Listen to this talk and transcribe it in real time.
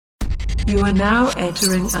You are now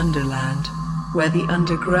entering Underland, where the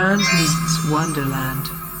underground meets Wonderland,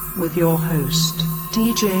 with your host,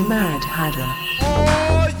 DJ Mad Hatter.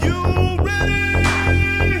 Are you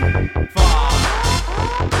ready? 5,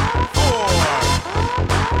 4,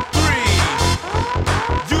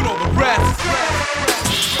 3, you know the rest.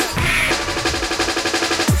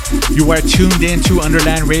 You are tuned in to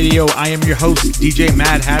Underland Radio. I am your host, DJ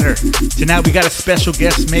Mad Hatter. Tonight we got a special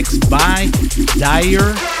guest mix by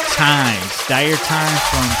Dire Times. Dire Times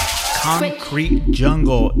from Concrete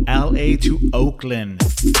Jungle, LA to Oakland.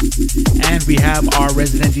 And we have our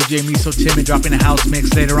resident DJ Miso Timid dropping a house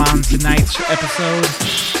mix later on tonight's episode.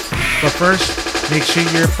 But first, make sure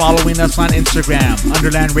you're following us on Instagram,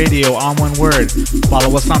 Underland Radio, on one word.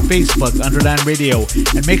 Follow us on Facebook, Underland Radio.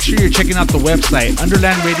 And make sure you're checking out the website,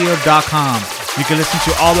 underlandradio.com. You can listen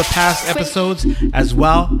to all the past episodes as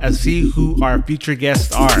well as see who our future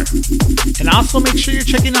guests are. And also make sure you're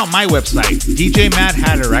checking out my website, DJ Mad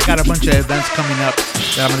Hatter. I got a bunch of events coming up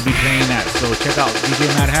that I'm going to be playing at. So check out DJ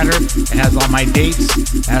Mad Hatter. It has all my dates.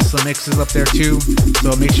 It has some mixes up there too.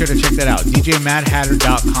 So make sure to check that out,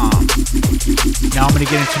 djmadhatter.com. Now I'm going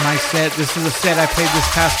to get into my set. This is a set I played this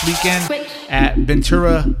past weekend at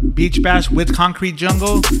Ventura Beach Bash with Concrete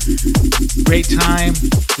Jungle. Great time,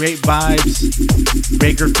 great vibes,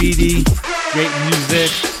 great graffiti, great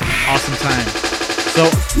music, awesome time. So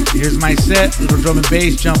here's my set, little drum and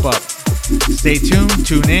bass, jump up. Stay tuned,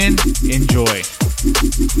 tune in, enjoy.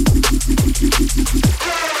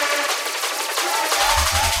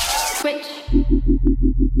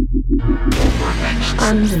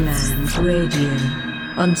 Underland Radio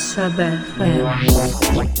on Sub FM.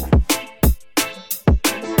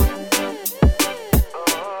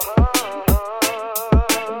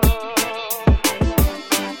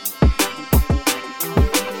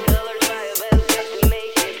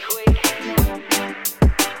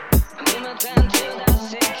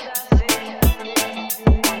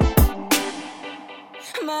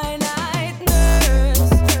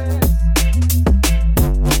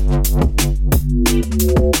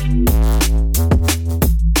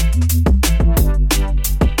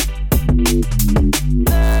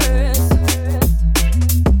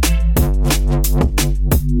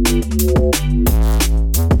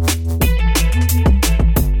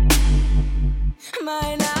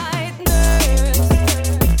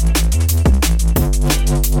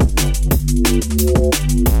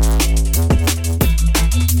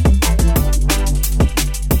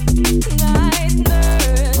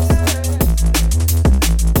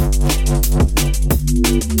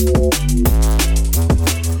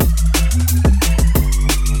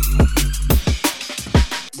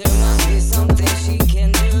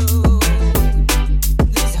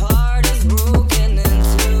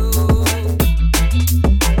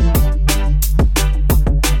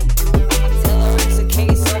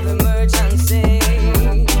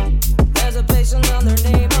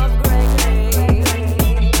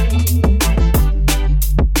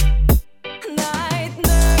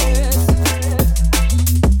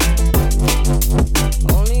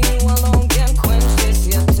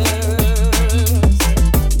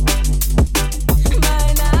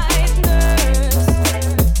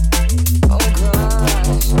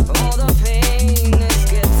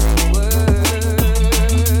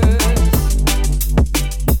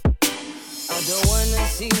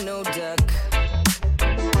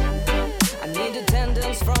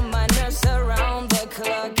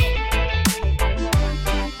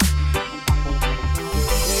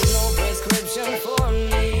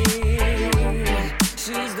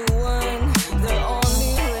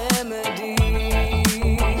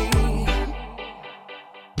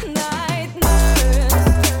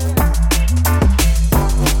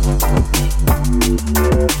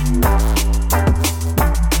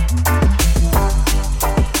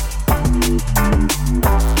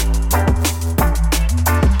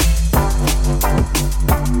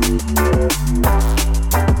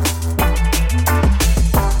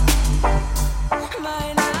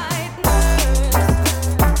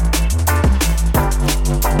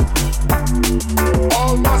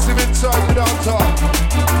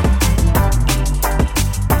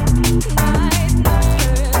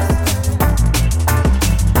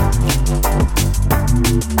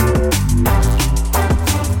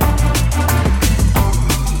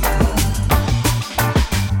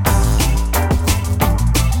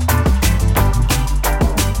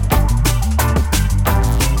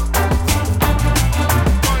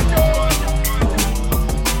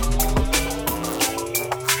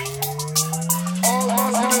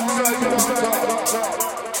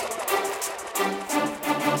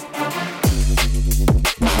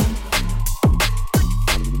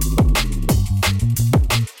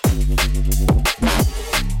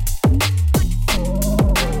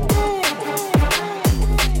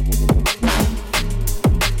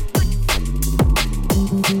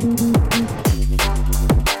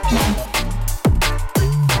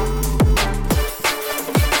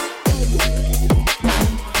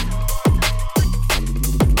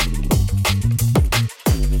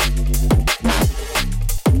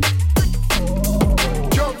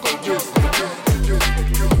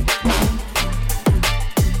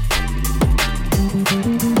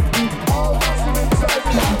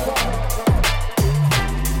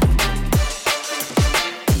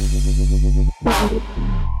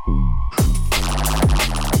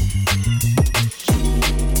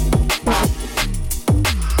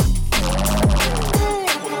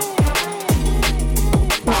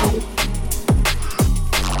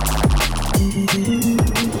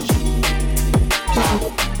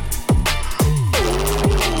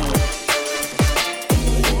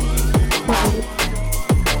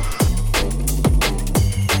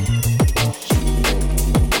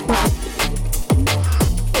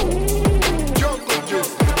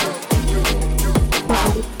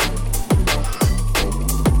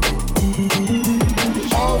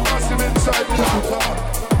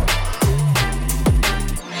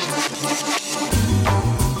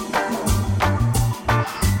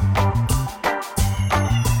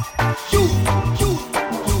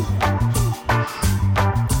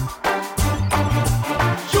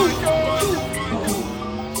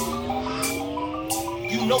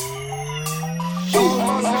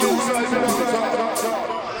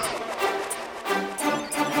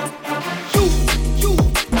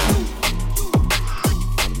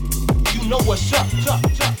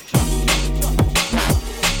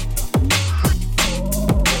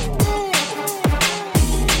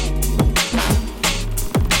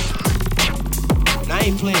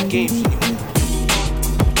 playing games anymore.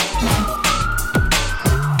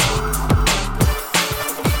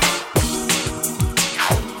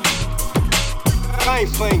 I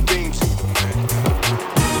ain't playing games anymore, man.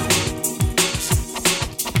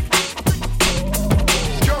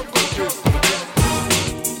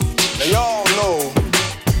 Now y'all know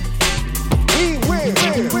we win.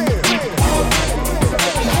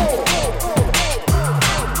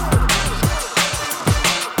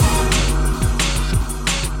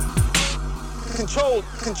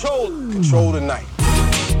 Control the night.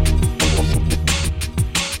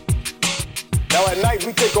 Now at night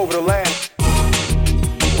we take over the land.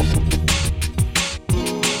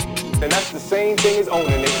 And that's the same thing as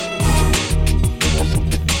owning it.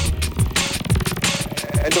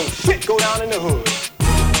 And don't shit go down in the hood.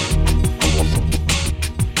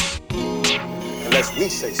 Unless we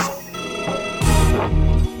say so.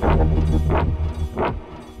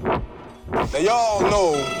 Now y'all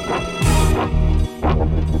know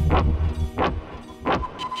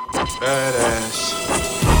badass.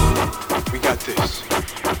 We got this.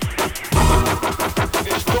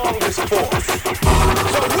 The strongest force.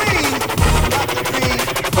 So we got to be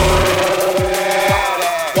badass.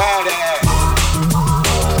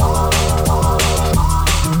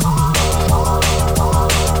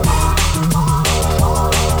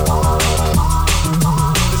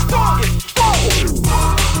 The strongest force.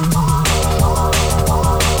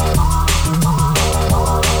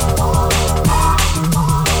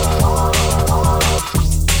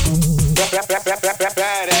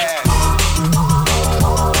 Badass.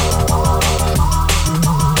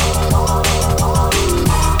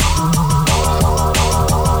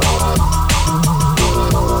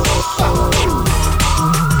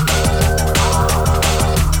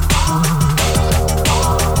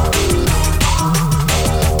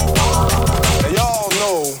 Now y'all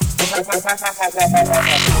know.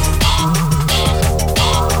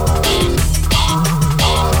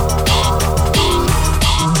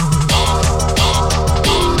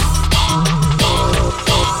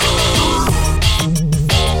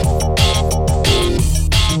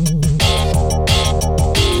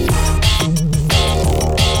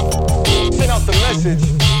 Send out the message.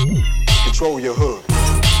 Control your hood.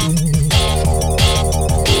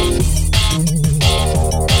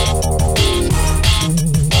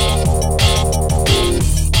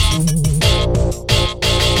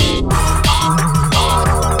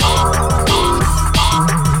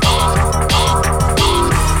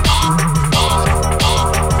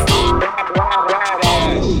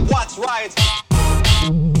 Watch riots.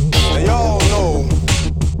 Now y'all know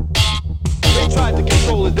they tried to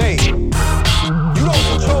control the day. You don't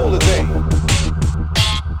control the day.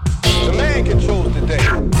 The man controls the day.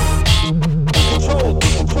 Control.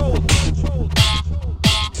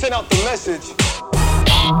 Send out the message.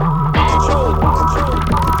 Control.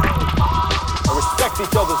 And respect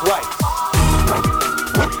each other's rights.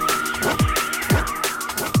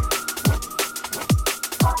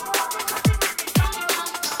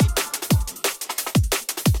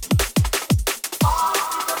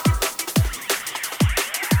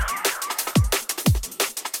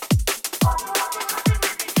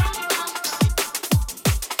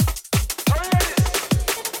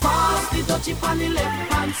 Pass the dutchie on the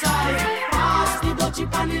left hand side. Pass the dutchie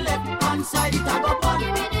on the left hand side. It a go bun.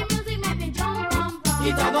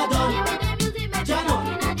 It a go done. Jano.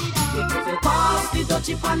 Pass the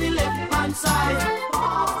dutchie on the left hand side.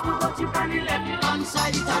 Pass the dutchie on the left hand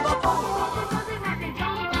side. It a go bun.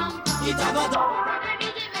 It a go done.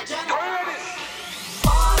 Jano.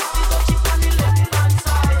 Pass the dutchie on the left hand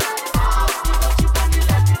side. Pass the dutchie on the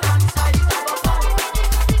left hand side. It a go bun. It a go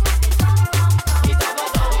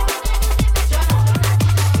done. Jano. Pass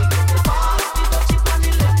the dutchie on the left hand side.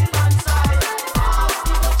 Pass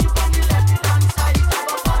the dutchie on the left hand side. It a go bun.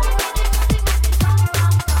 It a go done.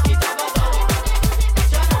 Jano.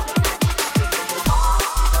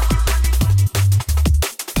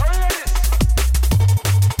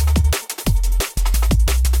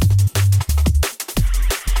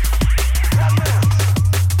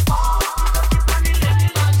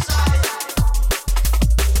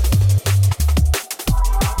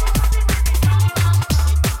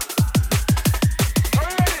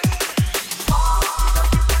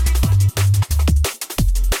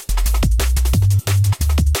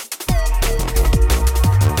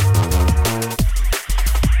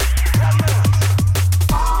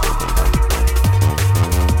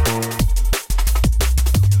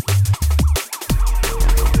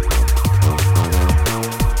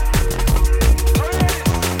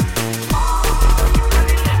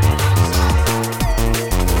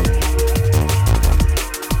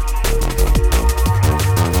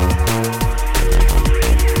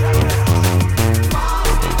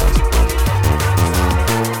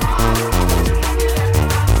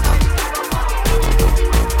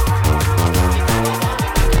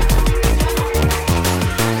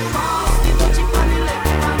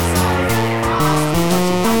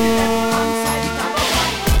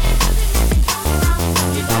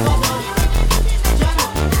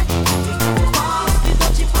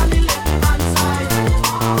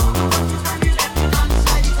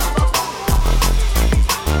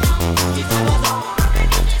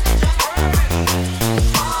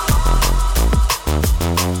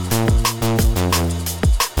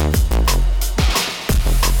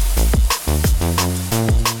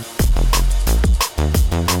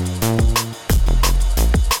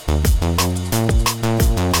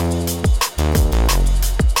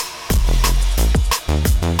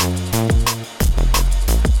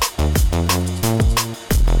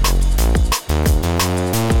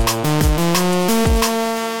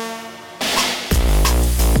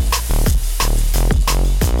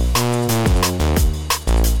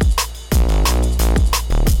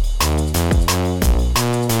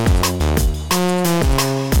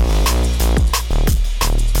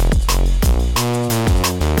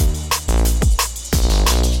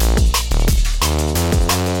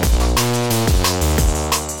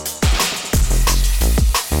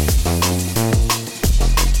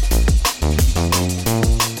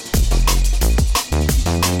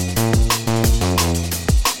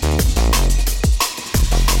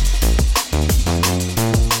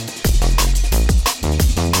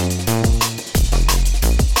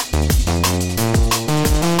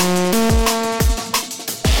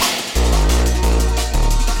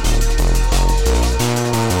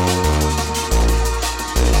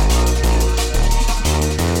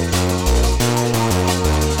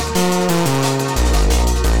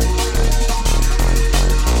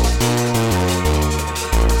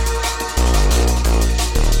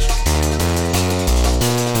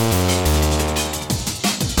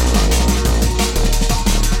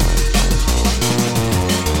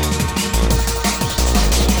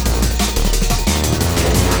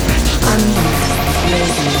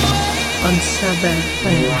 Radio on Sub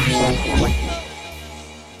FM.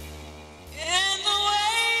 And the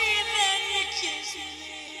way that you kiss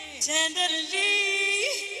me tenderly,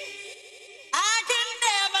 I can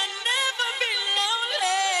never, never be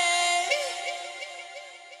lonely.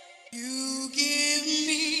 You give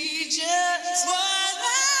me just what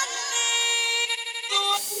I need.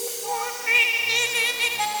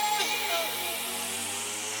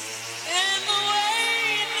 And the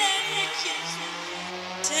way that you kiss me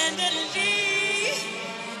tenderly,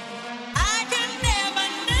 I can never,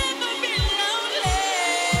 never be lonely.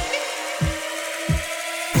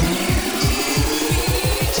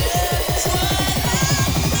 Just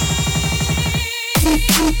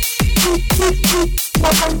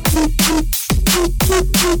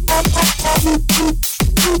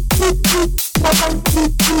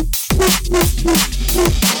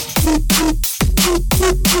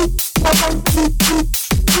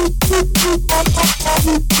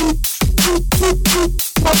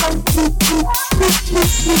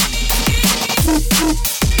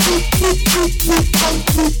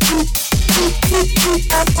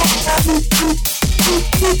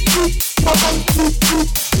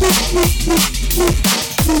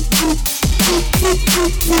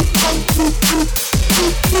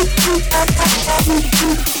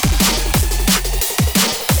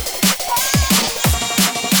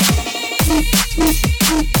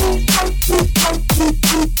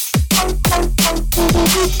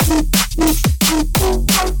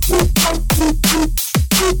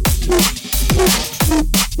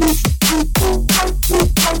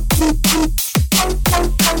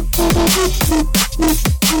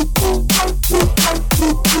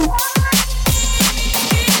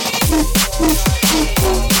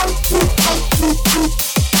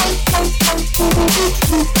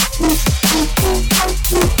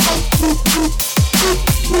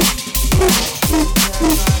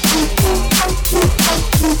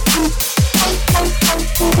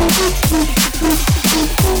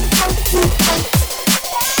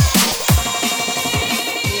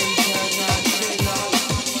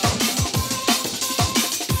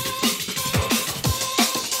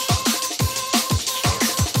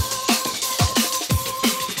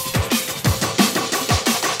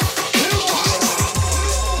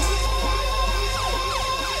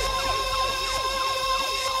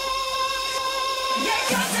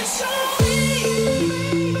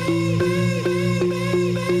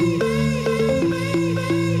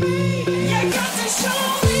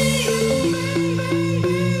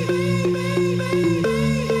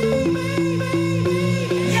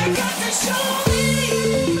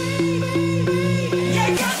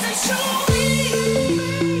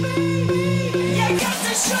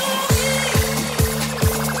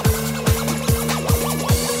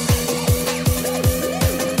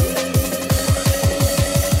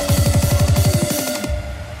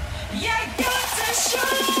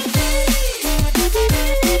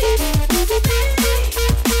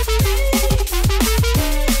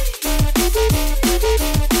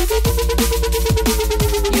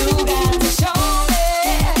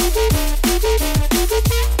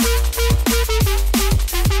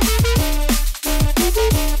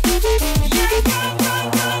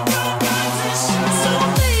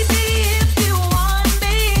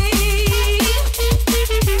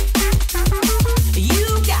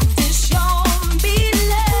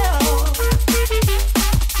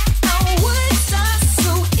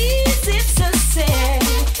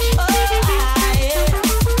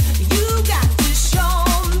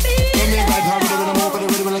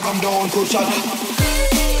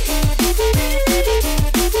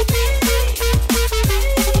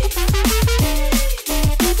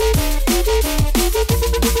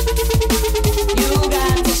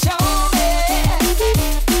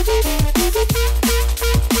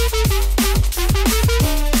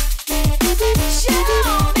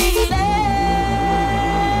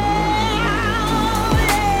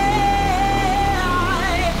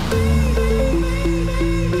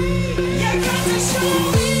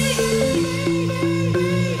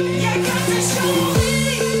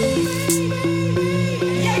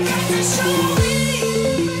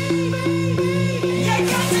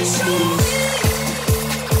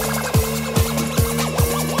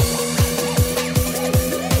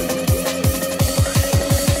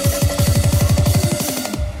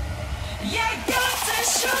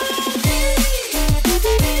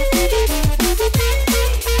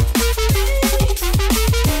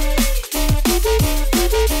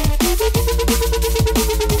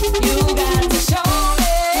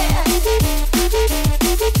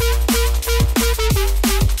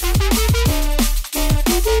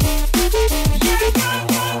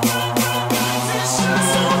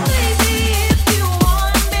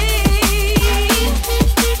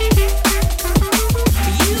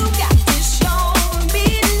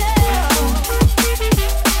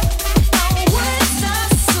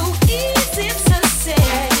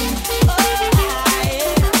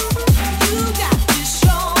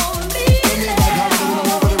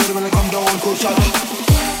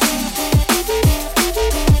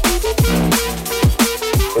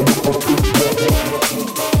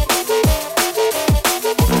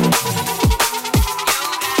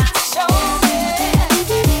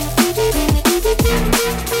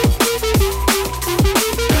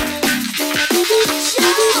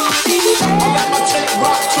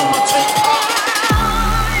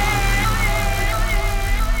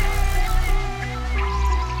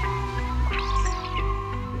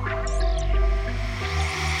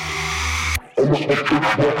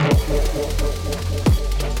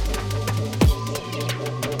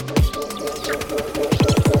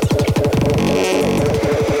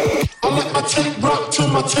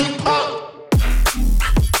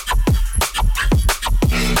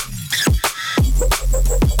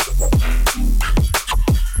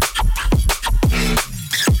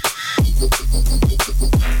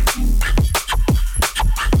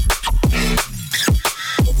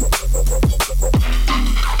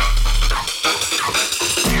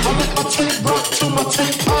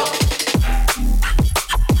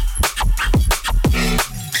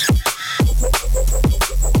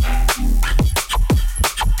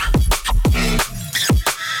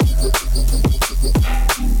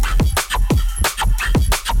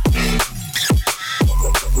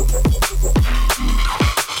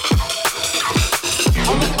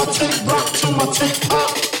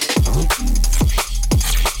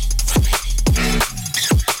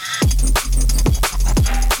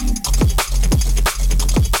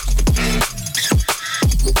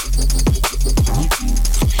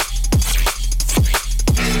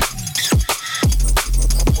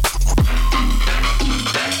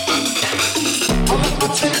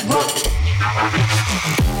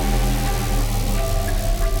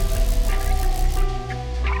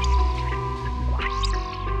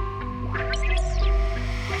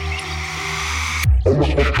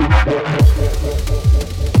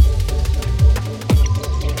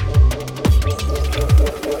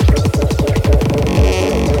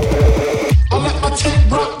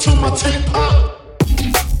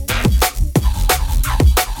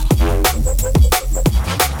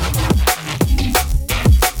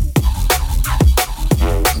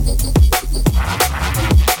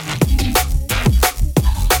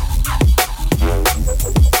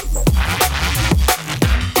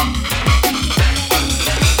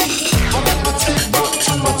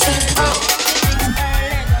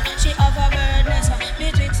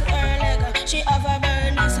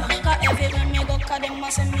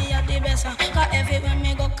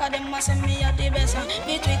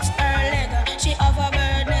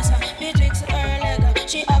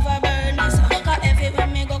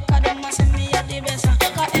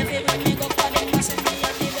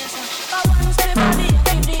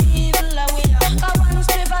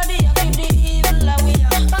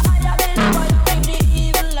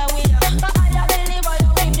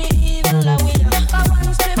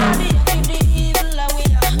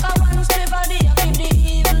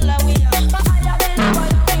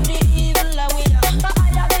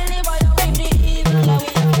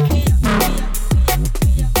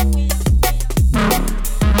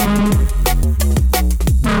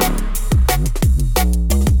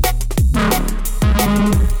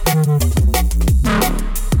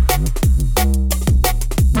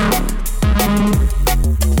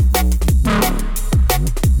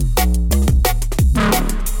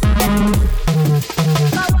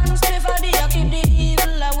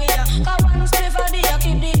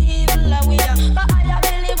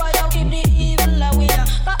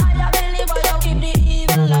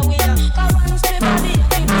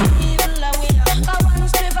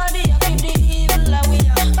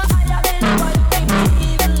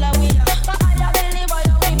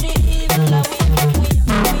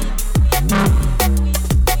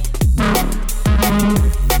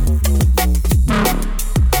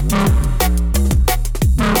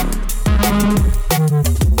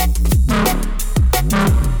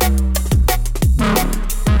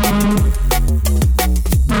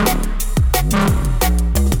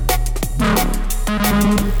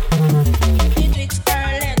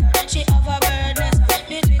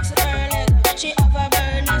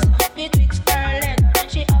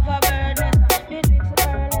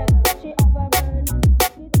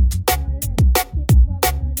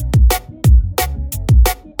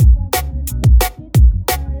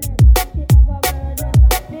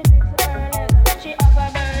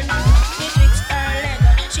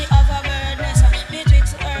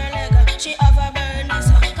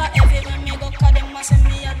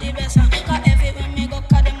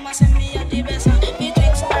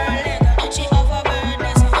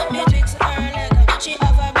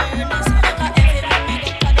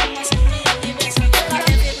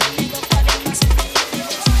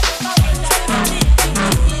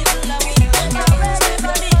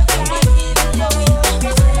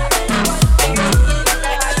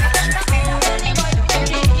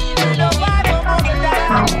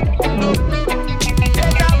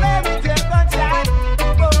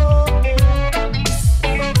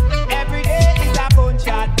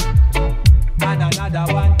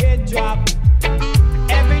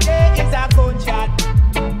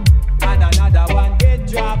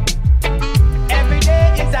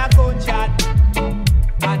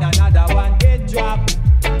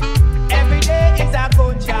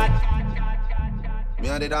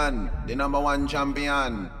Me and the Dan, the number one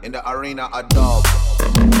champion in the arena of dub.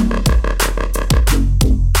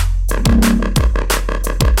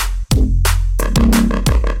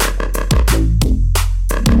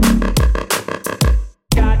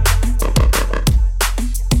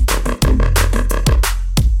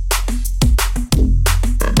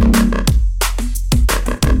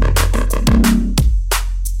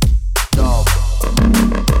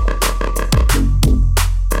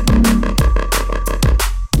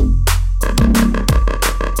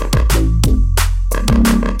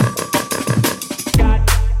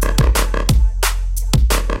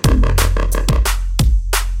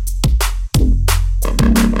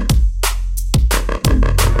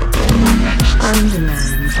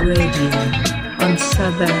 Underland Radio on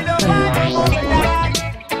Sub FM.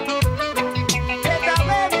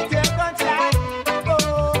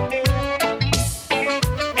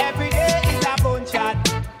 Every day is a gunshot,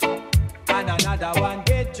 and another one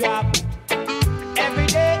get dropped. Every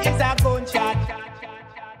day is a gunshot.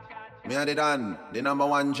 Me and the Dan, the number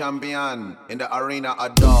one champion in the arena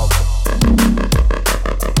of dub.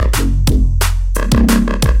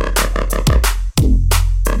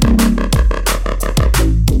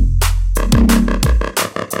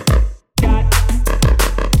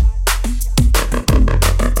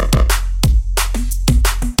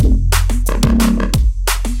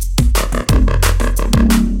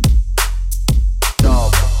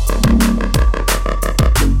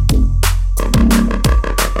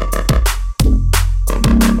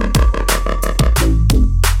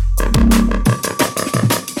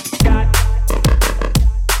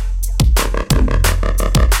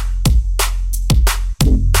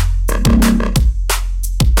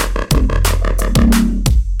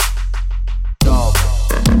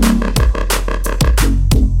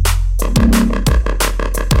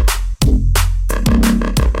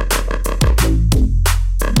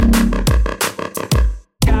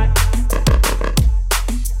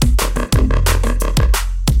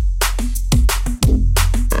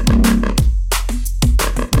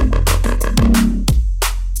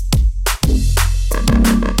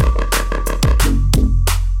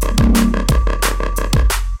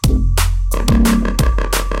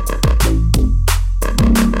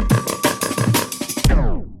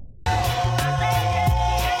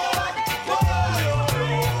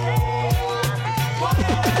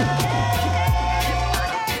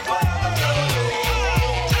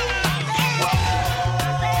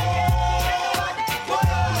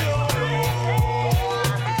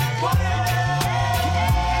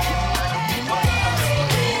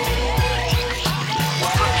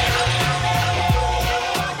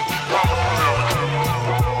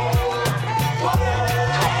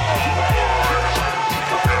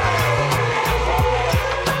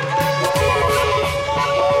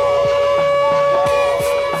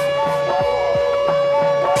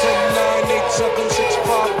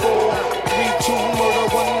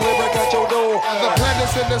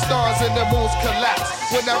 And the stars and the moons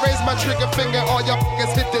collapse. When I raise my trigger finger, all y'all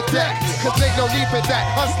niggas hit the deck. Cause ain't no need for that.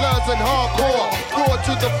 Hustlers and hardcore. Roar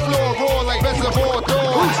to the floor, roar like reservoir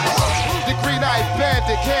doors. The green-eyed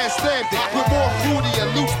bandit can't stand it. With more fruity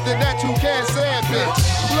and loose than that, you can't stand it.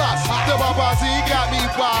 Plus, the Babazi got me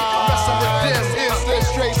wild. Messing with this is the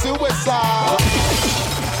straight suicide.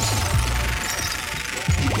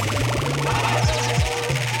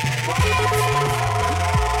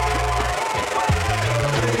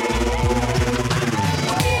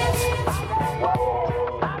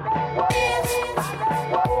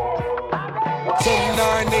 Ten,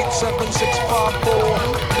 9, 8, 7, 6, 5, 4, 3,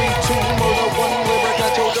 2, murder, 1 lyric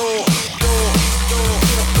at your door.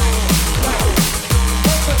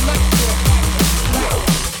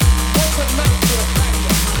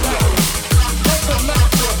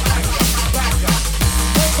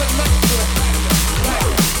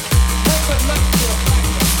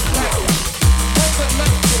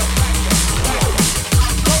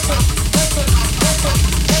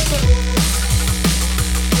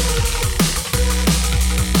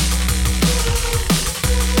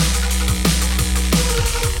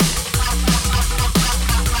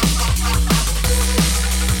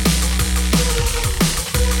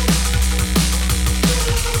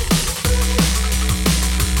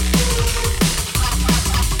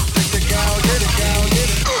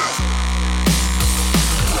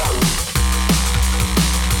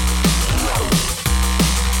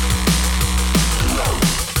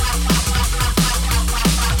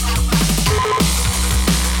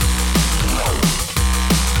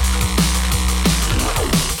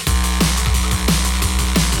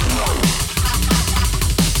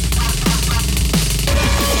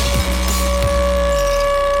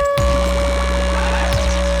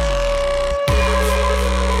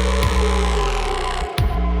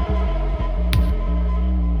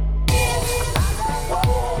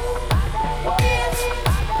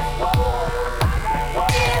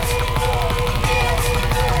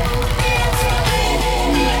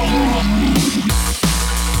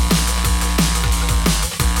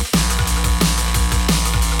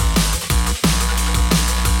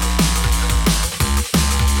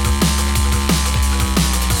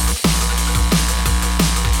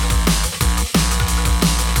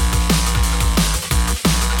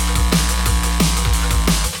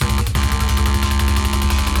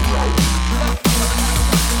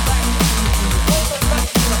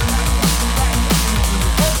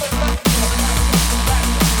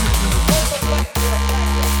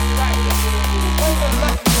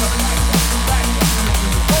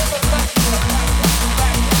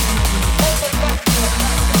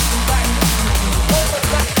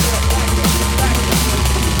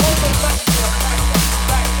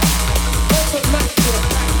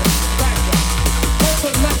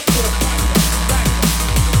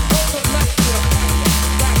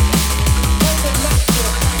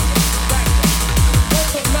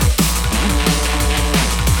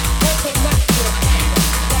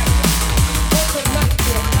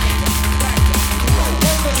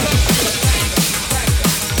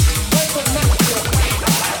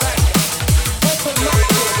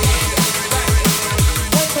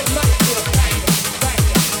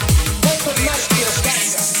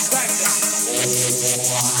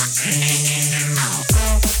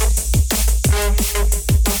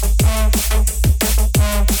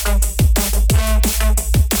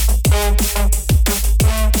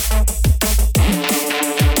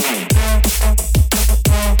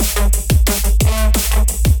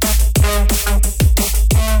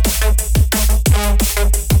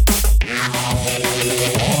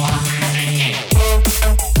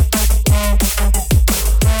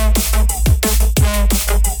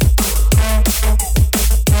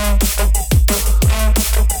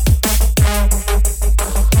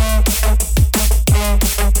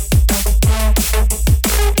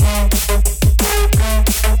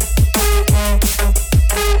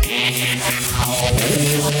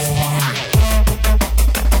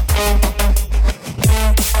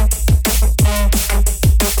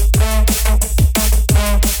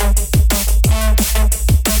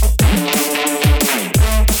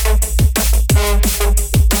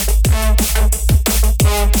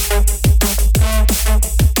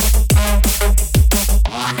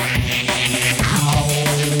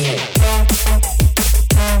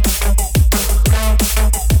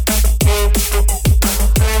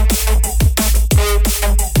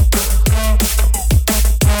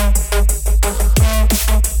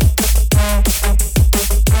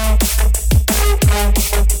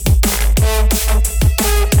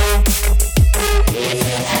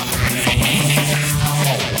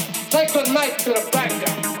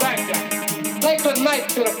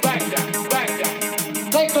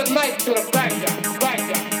 to the backyard,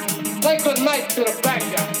 backyard. Say good night to the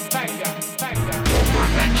backyard, backyard, backyard.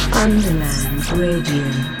 Underland Radio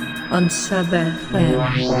on Sub FM.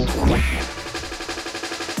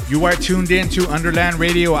 You are tuned in to Underland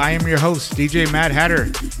Radio. I am your host, DJ Mad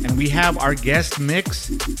Hatter, and we have our guest mix,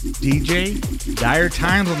 DJ Dire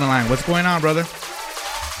Times, on the line. What's going on, brother?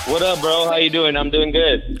 What up, bro? How you doing? I'm doing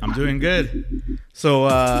good. I'm doing good. So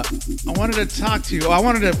I wanted to talk to you. I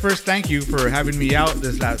wanted to first thank you for having me out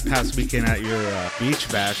this past weekend at your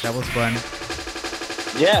beach bash. That was fun.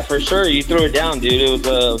 Yeah, for sure. You threw it down, dude. It was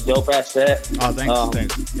a dope ass set. Oh,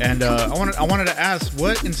 thanks. And I wanted to ask,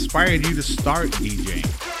 what inspired you to start DJing?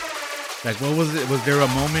 Like, what was it? Was there a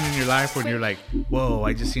moment in your life when you're like, whoa,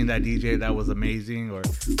 I just seen that DJ, that was amazing? Or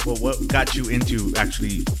what got you into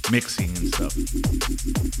actually mixing and stuff?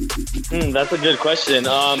 That's a good question.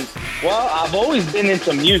 Well, I've always been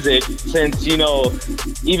into music since,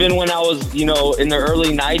 even when I was, in the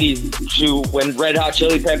early 90s, when Red Hot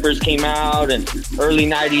Chili Peppers came out, and early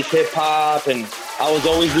 90s hip hop, and I was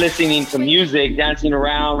always listening to music, dancing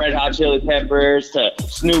around Red Hot Chili Peppers to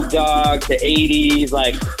Snoop Dogg to 80s,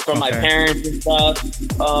 like from my parents and stuff,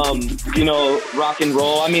 rock and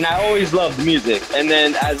roll. I mean, I always loved music. And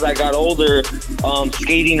then as I got older,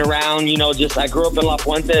 skating around, I grew up in La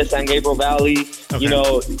Puente, San Gabriel Valley. Okay.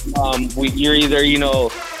 You're either,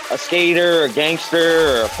 a skater, a gangster,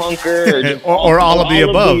 or a punker, or all of the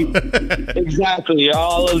above. Exactly,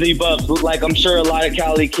 all of the above. Like I'm sure a lot of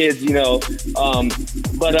Cali kids, so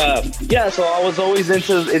I was always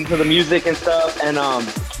into the music and stuff. And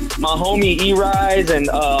my homie E-Rise and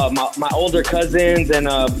my older cousins and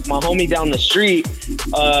my homie down the street,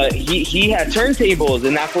 he had turntables,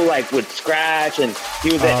 and that fool would scratch, and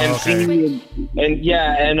he was an MC, and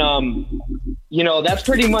that's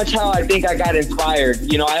pretty much how I think I got inspired.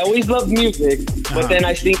 I always loved music, but then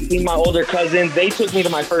I think my older cousins, they took me to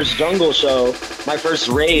my first jungle show, my first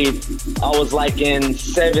rave. I was in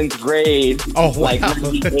 7th grade. Oh, wow.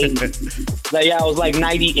 98. I was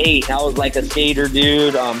 98. I was a skater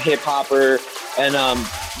dude, hip hopper, and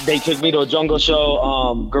they took me to a jungle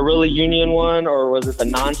show, Guerrilla Union one, or was it the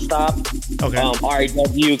Nonstop? Okay.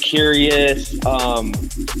 RIW, Curious,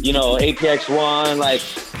 APX one,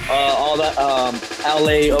 all the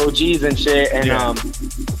LA OGs and shit,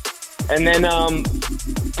 and then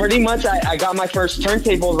pretty much I got my first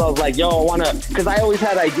turntables. I was like, yo, I wanna, because I always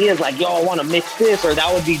had ideas I wanna mix this, or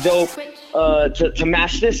that would be dope to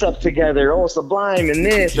mash this up together, Sublime and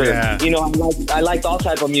this, or I liked all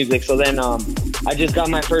type of music. So then I just got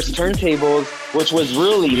my first turntables, which was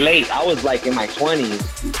really late. I was in my 20s.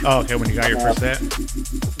 Oh, okay, when you got your first set?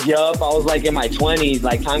 Yup, I was in my 20s.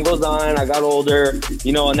 Time goes on, I got older,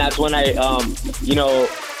 and that's when I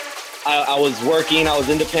was working, I was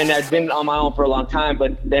independent, I'd been on my own for a long time,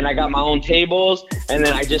 but then I got my own tables, and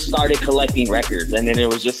then I just started collecting records, and then it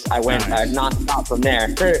was just, I went non-stop from there.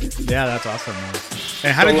 Yeah, that's awesome, man.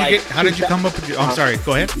 And how did you come up with I'm sorry,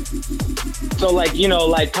 go ahead. So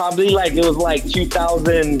probably it was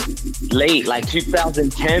 2000 late,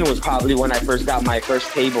 2010 was probably when I first got my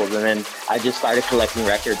first tables, and then I just started collecting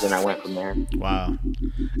records, and I went from there. Wow.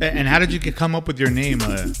 And how did you come up with your name,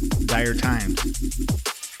 Dire Times?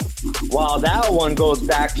 Well, that one goes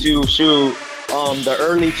back to the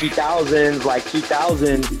early 2000s,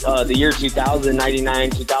 2000, the year 2000, 99,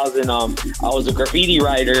 2000. I was a graffiti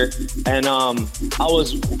writer, and I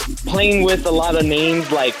was playing with a lot of names.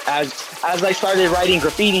 As I started writing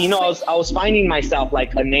graffiti, I was finding myself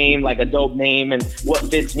a name, a dope name, and what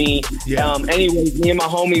fits me. Yeah. Anyways, me and my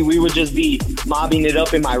homie, we would just be mobbing it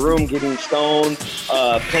up in my room, getting stoned,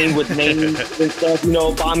 playing with names and stuff,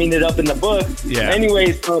 bombing it up in the book. Yeah.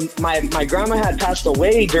 Anyways, my grandma had passed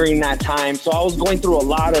away during that time, so I was going through a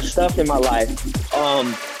lot of stuff in my life.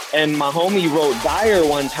 And my homie wrote Dire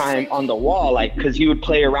one time on the wall, because he would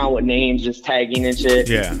play around with names, just tagging and shit.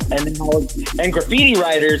 Yeah. And graffiti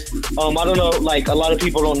writers, I don't know, a lot of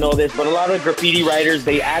people don't know this, but a lot of graffiti writers,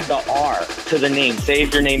 they add the R to the name. Say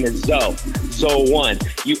if your name is Zoe1,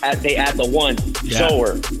 they add the one,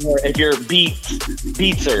 Zoer. Or if you're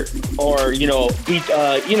Beatser, or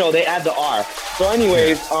they add the R. So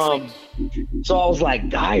anyways, so I was like,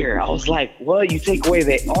 Dire. I was like, well, you take away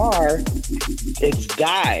the R, it's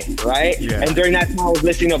Die, right? Yeah. And during that time, I was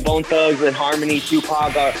listening to Bone Thugs and Harmony,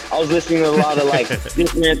 Tupac. I was listening to a lot of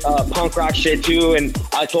different punk rock shit too. And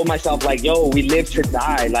I told myself yo, we live to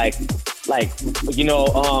die.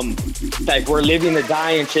 like we're living to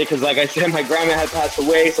die and shit. Cause like I said, my grandma had passed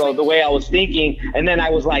away. So the way I was thinking, and then I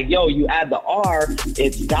was like, yo, you add the R,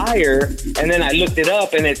 it's dire. And then I looked it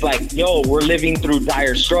up and it's like, yo, we're living through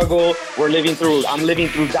dire struggle. I'm living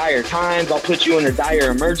through dire times. I'll put you in a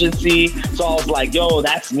dire emergency. So I was like, yo,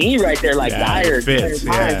 that's me right there. Like dire fits,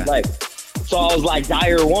 times. Like, so I was like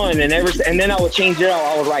dire one, and then I would change it out.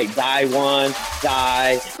 I would write die one,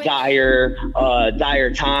 dire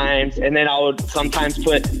times, and then I would sometimes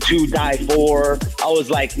put two die four. I was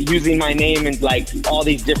like using my name in like all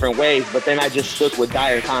these different ways, but then I just stuck with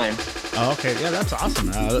dire times. Oh, okay, yeah, that's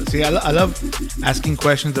awesome. See, I love asking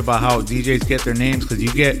questions about how DJs get their names because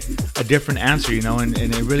you get a different answer, you know, and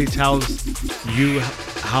it really tells you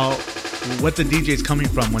what the DJ is coming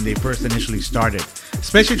from when they first initially started.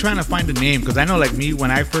 Especially trying to find a name, because I know like me when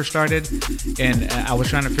I first started and I was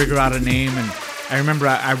trying to figure out a name, and I remember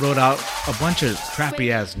I wrote out a bunch of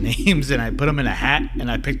crappy ass names and I put them in a hat and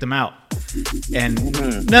I picked them out,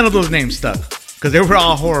 and none of those names stuck because they were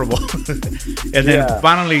all horrible. And then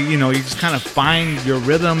finally, you know, you just kind of find your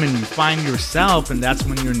rhythm and you find yourself, and that's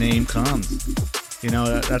when your name comes. You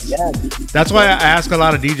know, that's why I ask a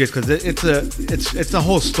lot of DJs, because it's a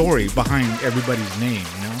whole story behind everybody's name,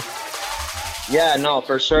 you know. Yeah, no,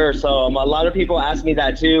 for sure. So a lot of people ask me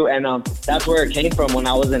that too, and that's where it came from when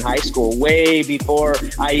I was in high school, way before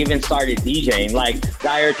I even started DJing. Like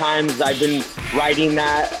Dire Times, I've been writing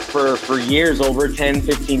that for years, over 10,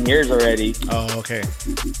 15 years already. Oh, okay.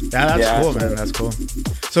 That's cool, man. That's cool.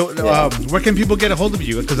 So where can people get a hold of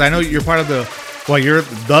you? Because I know you're part of you're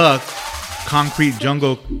the Concrete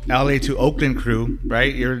Jungle LA to Oakland crew,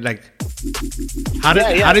 right? You're like, how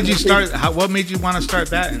did you start? What made you want to start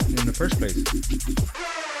that in the first place?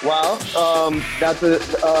 Well,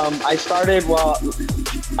 I started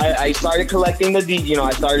collecting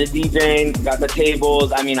I started DJing, got the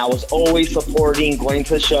tables. I mean, I was always supporting, going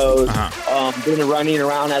to shows, been running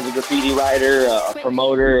around as a graffiti writer, a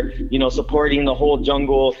promoter, you know, supporting the whole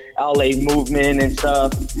Jungle LA movement and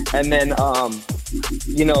stuff. And then,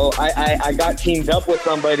 you know, I got teamed up with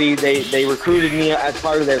somebody. They recruited me as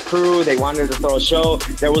part of their crew. They wanted to throw a show.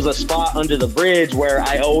 There was a spot under the bridge where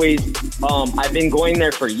I always, I've been going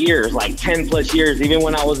there for years, like 10 plus years, even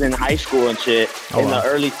when I was in high school and shit the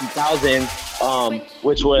early 2000s,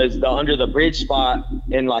 which was the under the bridge spot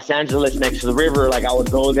in Los Angeles next to the river. Like I would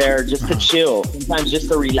go there just to chill, sometimes just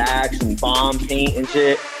to relax and bomb, paint and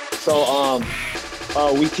shit. So,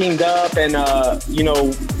 we teamed up and, you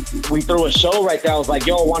know, we threw a show right there. I was like,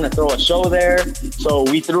 yo, I want to throw a show there. So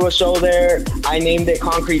we threw a show there. I named it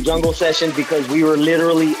Concrete Jungle Sessions because we were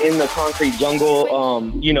literally in the concrete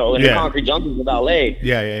jungle, you know, in the concrete jungles of LA.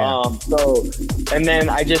 So, and then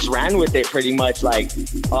I just ran with it pretty much. Like,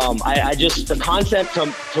 the concept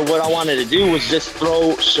to what I wanted to do was just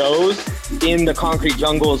throw shows in the concrete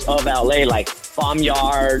jungles of LA, like bomb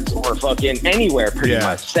yards or fucking anywhere pretty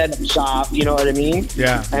much. Set up shop, you know what I mean?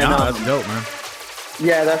 Yeah, and, that's dope, man.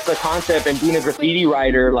 Yeah, that's the concept. And being a graffiti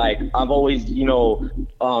writer, like I've always, you know,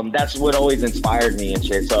 that's what always inspired me and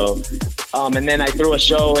shit. So, and then I threw a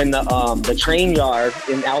show in the train yard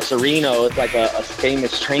in El Sereno. It's like a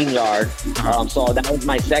famous train yard. So that was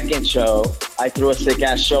my second show. I threw a sick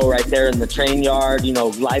ass show right there in the train yard, you know,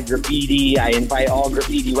 live graffiti. I invite all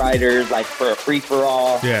graffiti writers like for a free for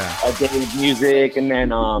all, a day of music. And then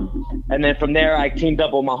from there I teamed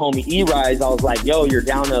up with my homie E-Rise. I was like, yo, you're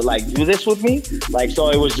down to like do this with me? Like, so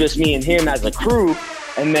it was just me and him as a crew.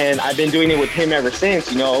 And then I've been doing it with him ever since,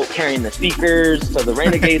 you know, carrying the speakers to the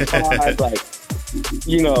Renegade pod, like,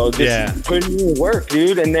 you know, just putting in work,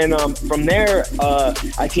 dude. And then from there,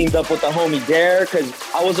 I teamed up with the homie Dare because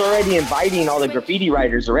I was already inviting all the graffiti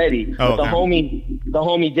writers already. But the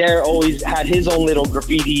homie Dare always had his own little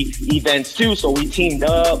graffiti events too. So we teamed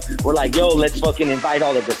up. We're like, yo, let's fucking invite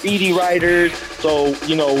all the graffiti writers. So,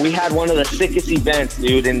 you know, we had one of the sickest events,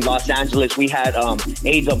 dude, in Los Angeles. We had A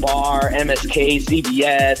The Bar, MSK,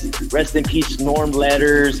 CBS, Rest in Peace, Norm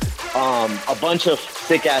Letters, a bunch of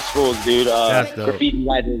sick ass fools, dude. Graffiti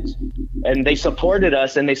writers, and they supported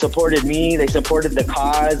us and they supported me, they supported the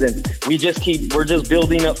cause, and we're just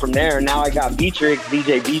building up from there. And now I got DJ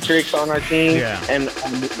Beatrix on our team, and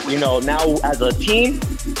you know, now as a team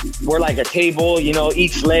we're like a table, you know,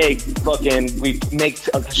 each leg fucking we make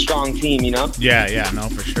a strong team, you know. No,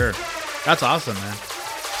 for sure. That's awesome, man.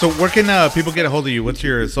 So where can people get a hold of you? What's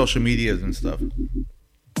your social medias and stuff?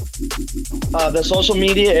 The social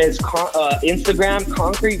media is Instagram,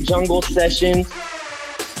 Concrete Jungle Sessions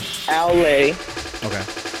LA. Okay.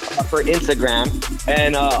 For Instagram,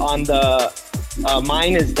 and on the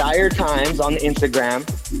mine is Dire Times on Instagram,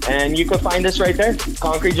 and you can find us right there,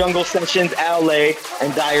 Concrete Jungle Sessions LA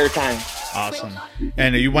and Dire Times. Awesome.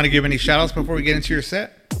 And you want to give any shout outs before we get into your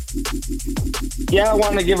set? Yeah, I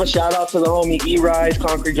want to give a shout out to the homie E-Rise,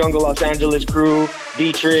 Concrete Jungle Los Angeles crew,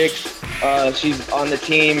 Beatrix. She's on the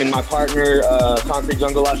team, and my partner, Concrete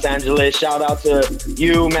Jungle Los Angeles. Shout out to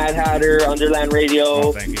you, Mad Hatter, Underland Radio.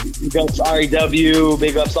 Oh, thank you. Big ups REW.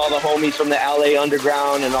 Big ups all the homies from the LA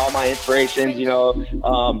Underground and all my inspirations. You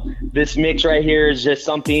know, this mix right here is just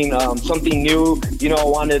something new. You know, I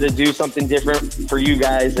wanted to do something different for you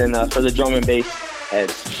guys and for the drum and bass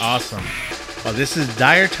heads. Awesome. Well, this is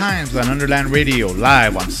Dire Times on Underland Radio,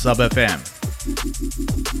 live on Sub FM.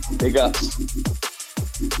 Big ups.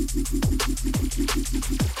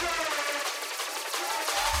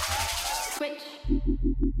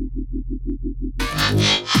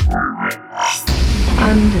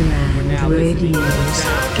 Underland Radio's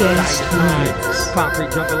guest mix.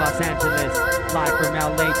 Concrete Jungle Los Angeles, live from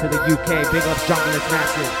LA to the UK. Big up Jungle is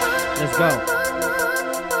massive. Let's go.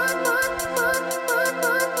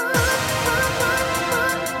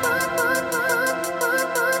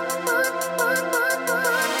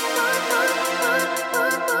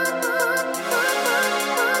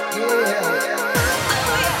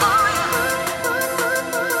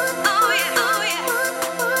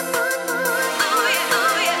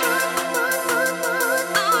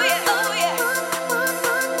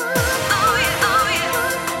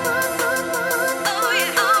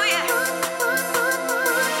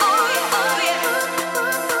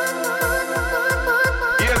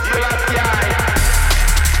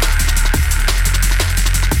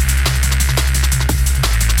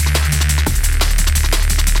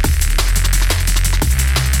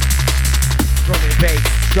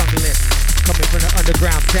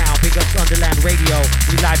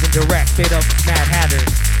 Straight up Mad Hatter.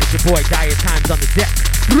 It's your boy Dire Times on the deck.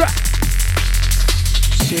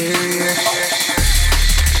 Serious.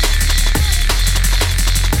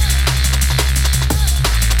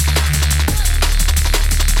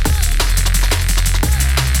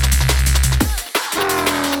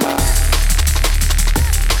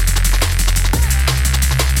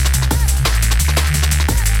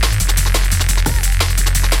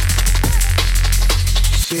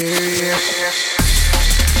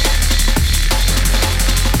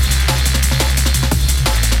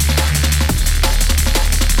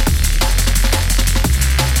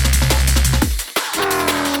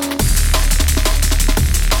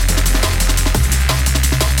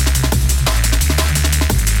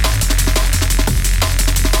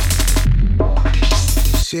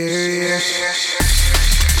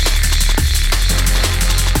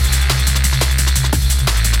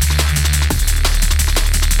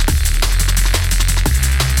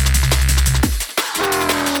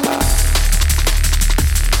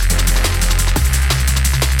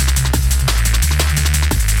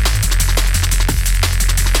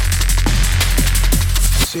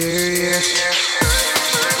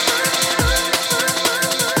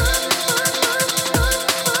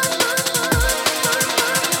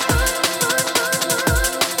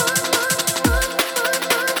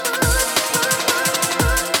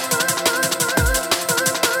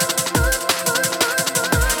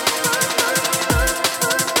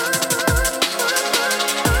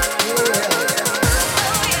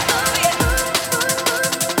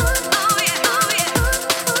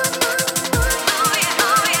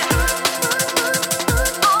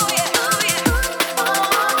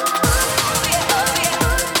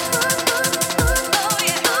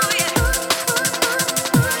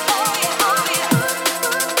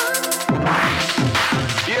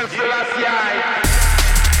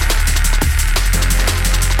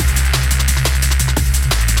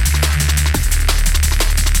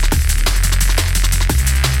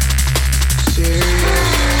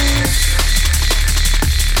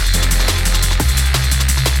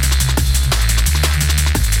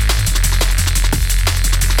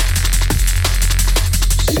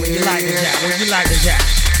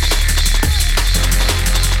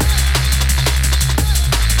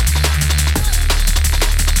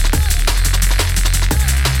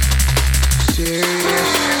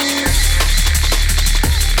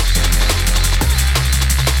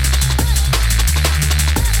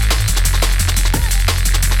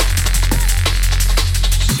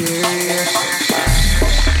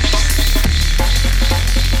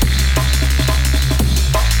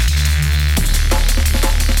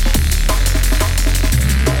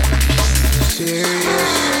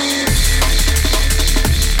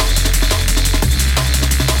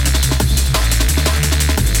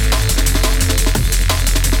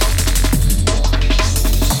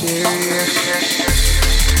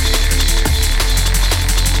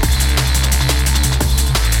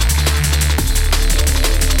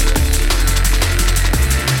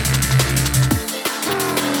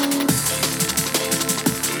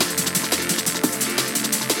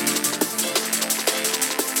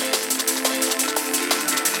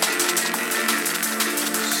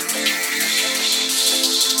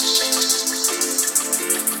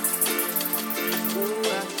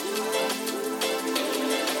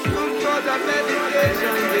 for the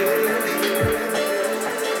medication, yeah.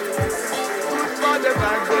 Good for the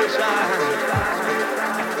vibration.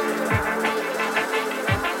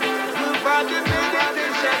 Good for the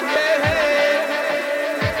meditation, yeah.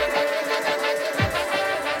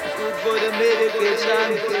 Good for the medication.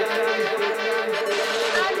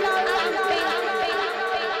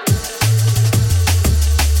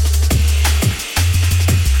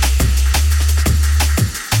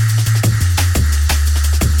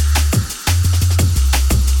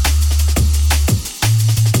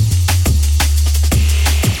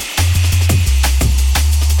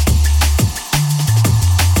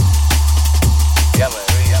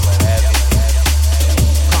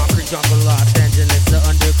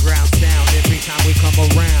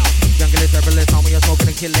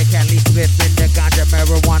 Killer Cali Swift in the ganja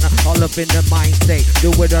marijuana, all up in the mind state.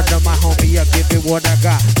 Do it under my homie, I give it what I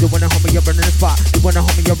got. Doing it, homie, you're burning the spot. Doing it,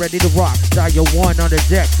 homie, you're ready to rock. Dire one on the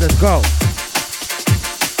decks, let's go.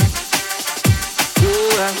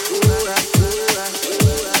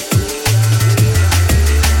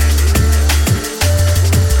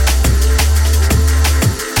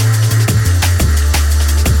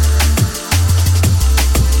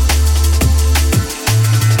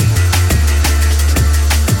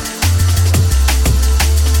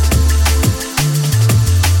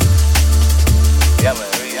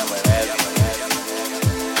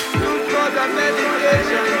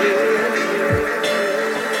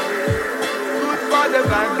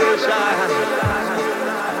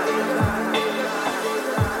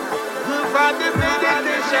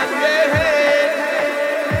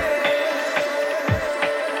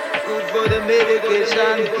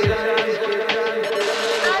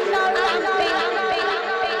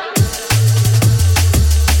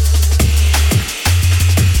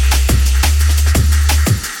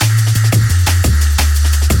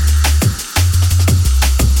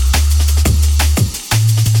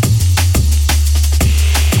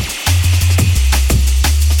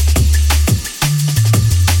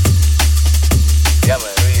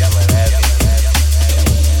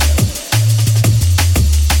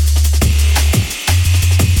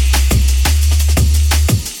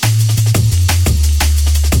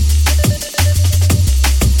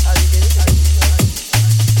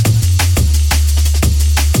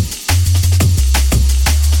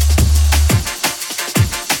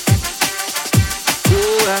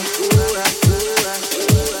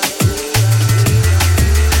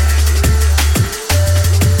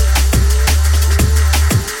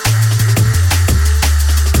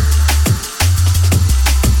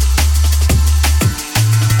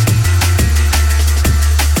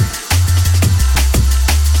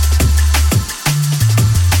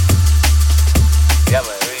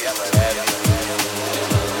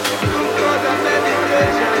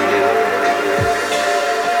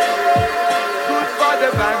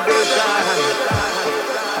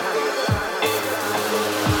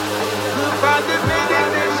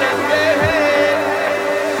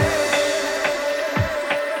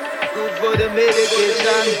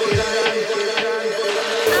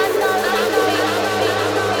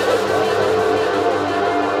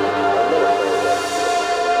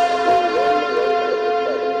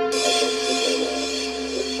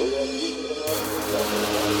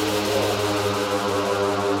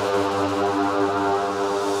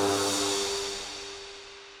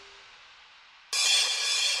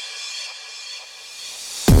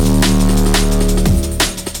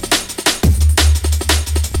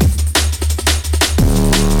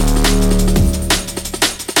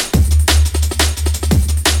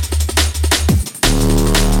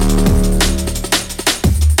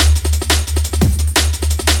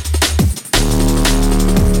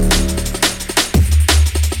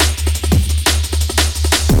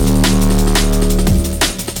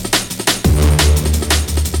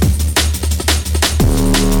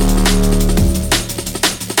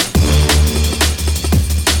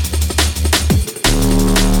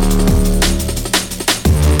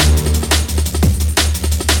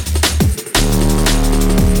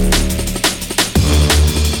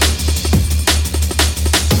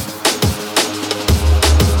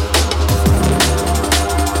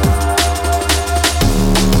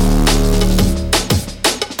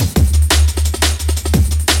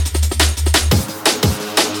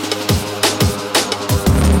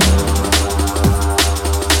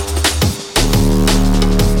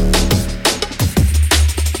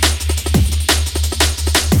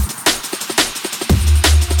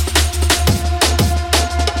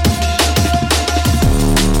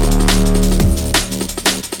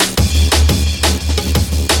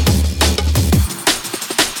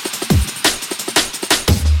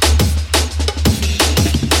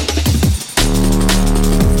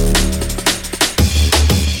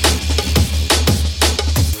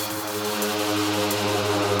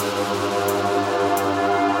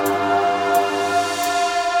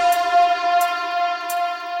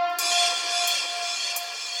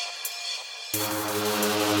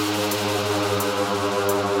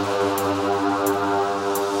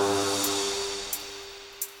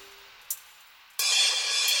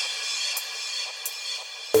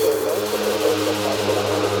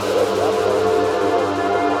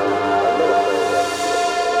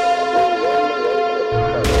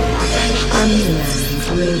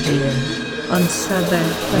 Radio on Sub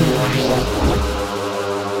FM.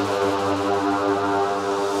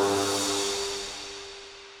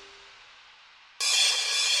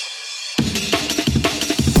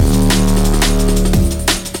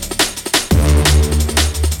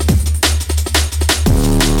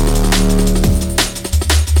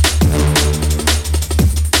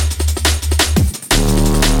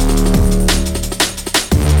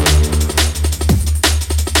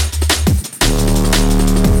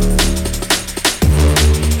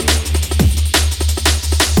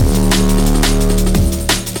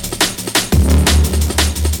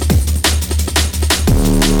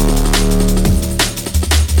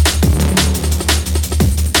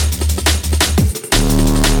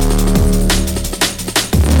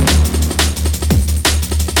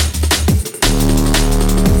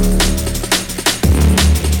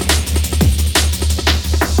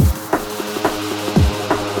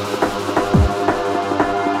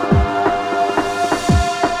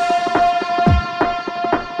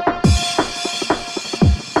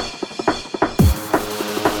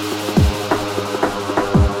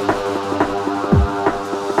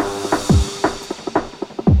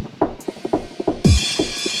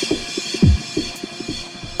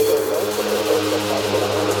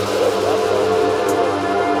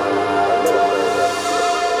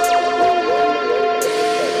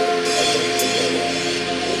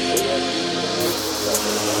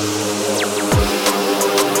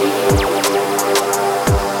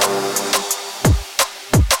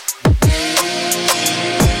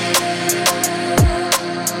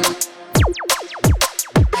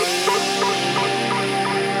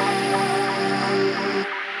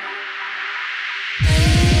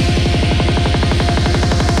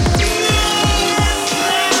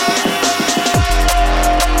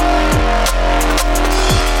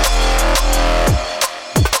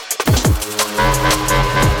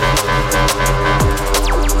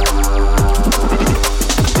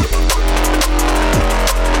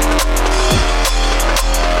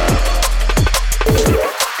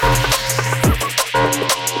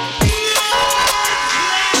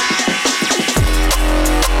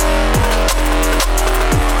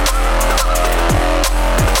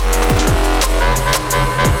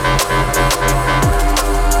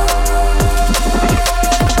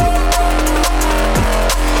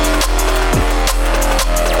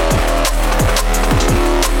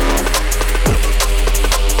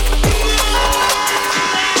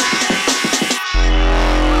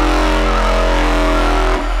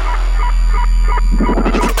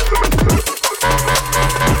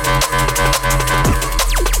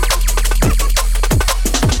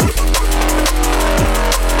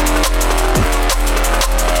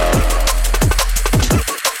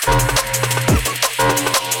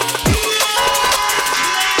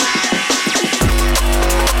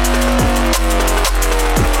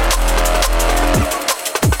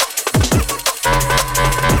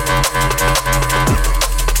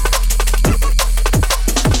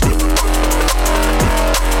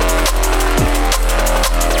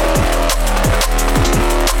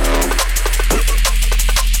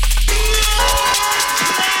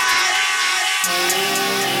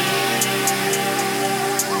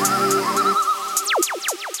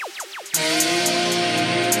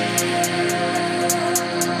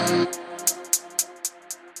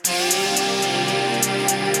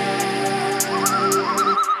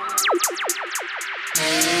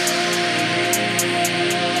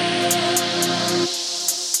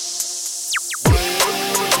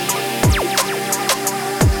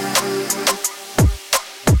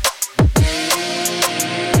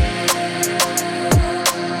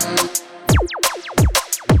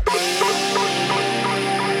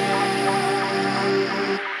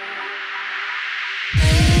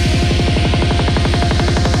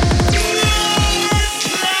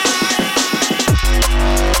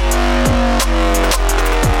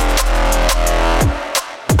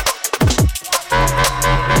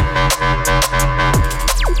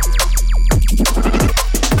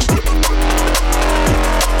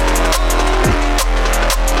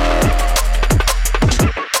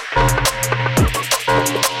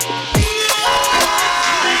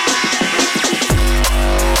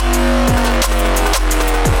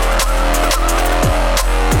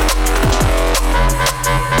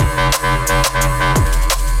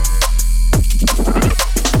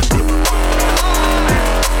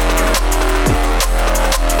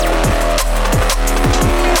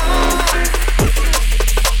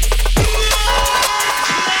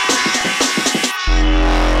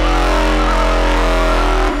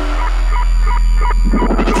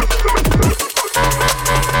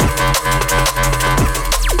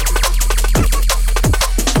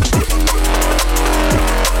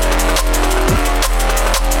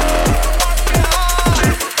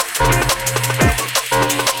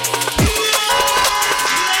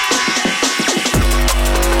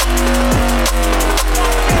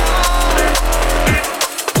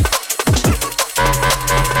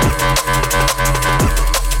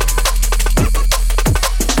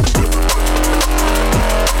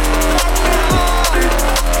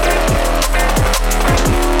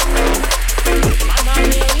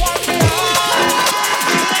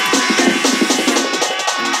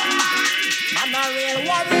 a real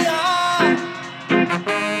warrior.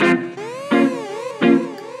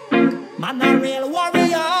 Man a real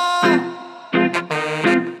warrior.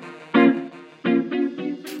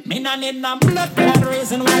 Me nah need no blood clot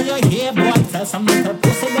reason why you here, boy. Tell some little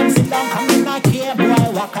pussy them sit down, come in a care,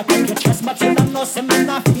 boy. Walk out of your chest, but you don't know say me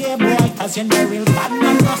not fear, boy. Cause you know real bad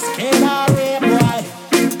man no scared or rape, boy.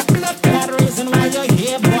 Blood clot reason why you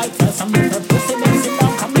here, boy. Tell some little pussy them sit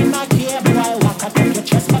down, come in a care, boy. Walk out of your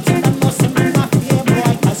chest, but you don't know say me not fear,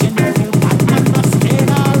 boy. Cause you know real bad man no scared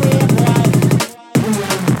or rape, boy.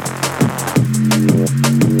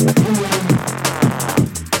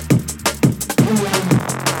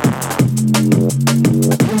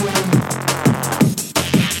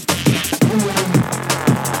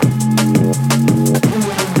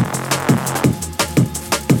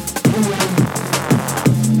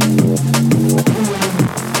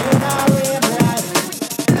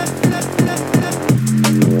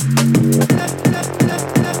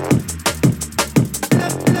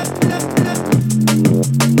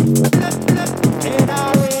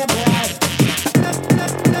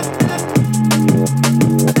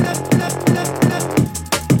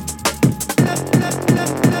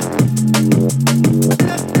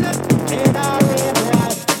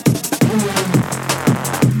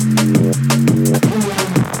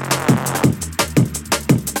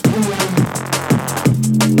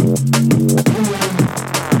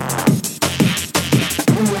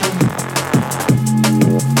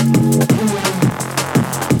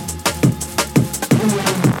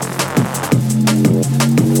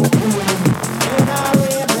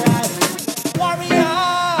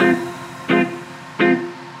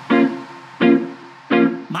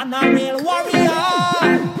 Man a real warrior.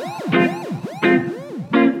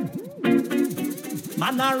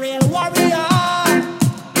 Man a real warrior.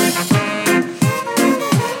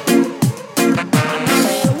 Man a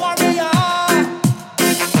real warrior.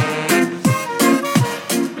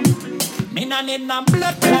 Me nah need no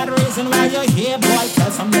blood clot reason why you here, boy.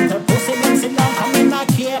 Tell some little pussy them sit down, come in a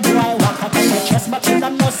care, boy. Walk out of your chest, but you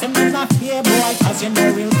don't know say me not fear, boy. Cause you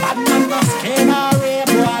know real bad man no scared or rape,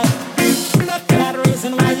 boy. Blood clot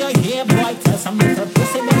reason why you here, boy. Tell some little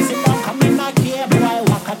pussy them sit down, come in a care, boy.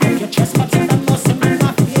 Walk out of your chest, but you don't know say me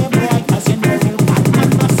not fear, boy. Cause you know real bad man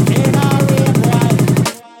no scared or rape, boy.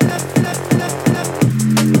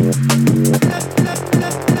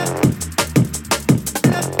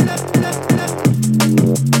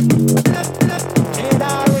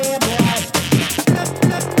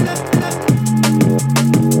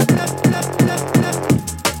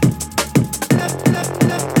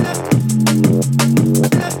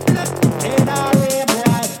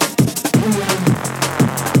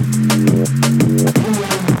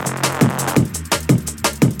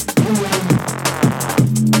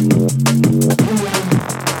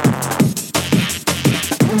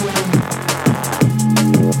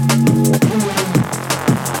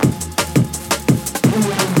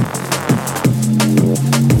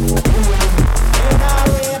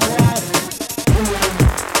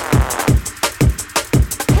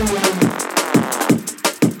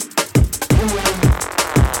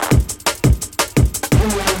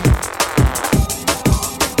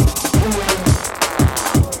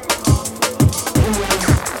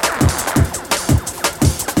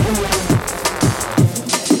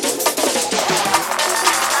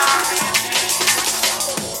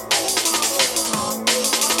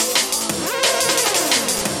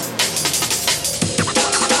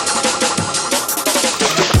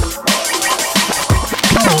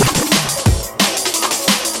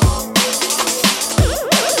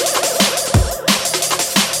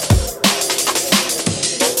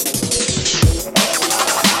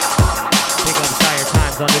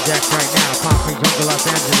 On the deck right now, Concrete Jungle, Los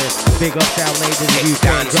Angeles. Big up to LA to the UK.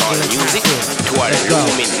 Jungle music to our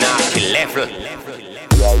Illuminati level.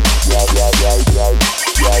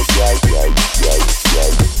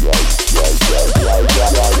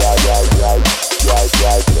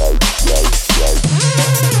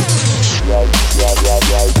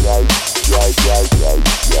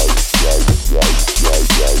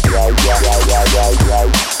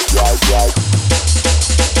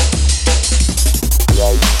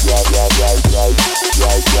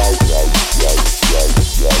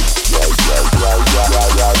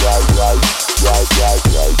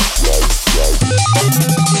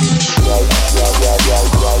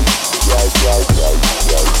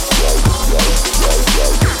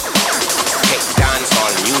 Take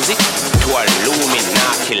dancehall music to our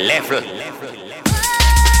Illuminati level.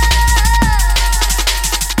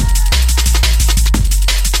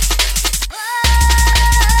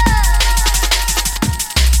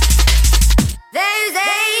 There's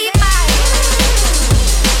a fire.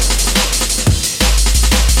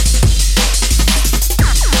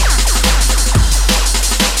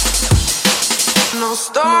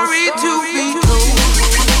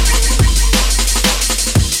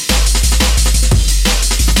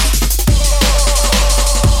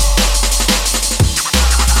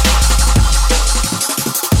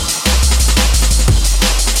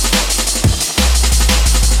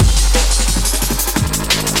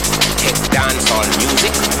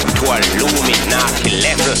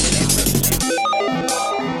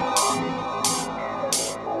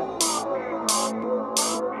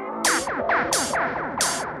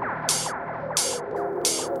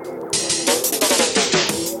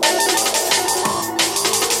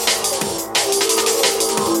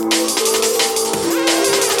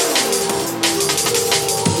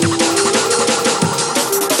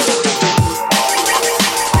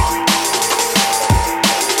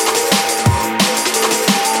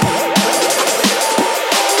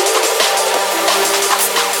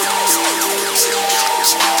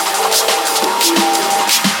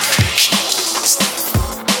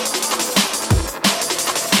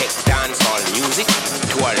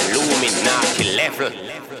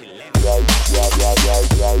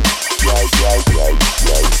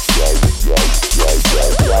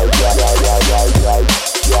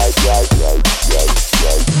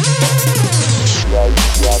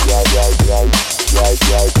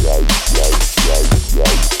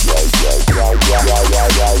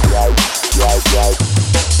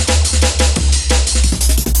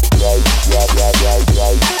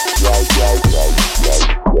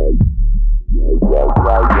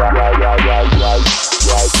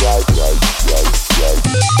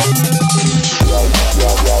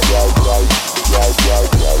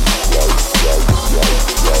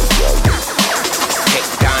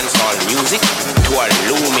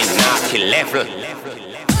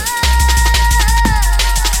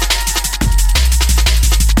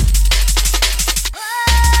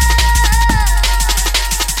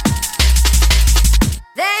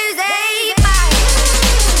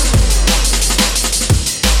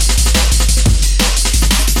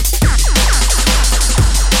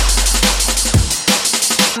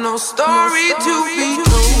 No story to be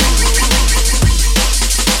told.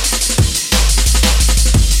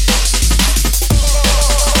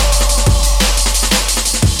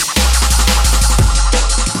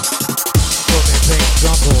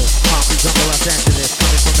 Jungle, Pompey Jungle, Los Angeles,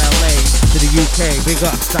 coming from LA to the UK. Big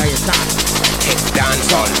up, Dire Time. Take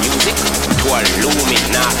dancehall music to a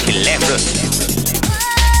Illuminati level.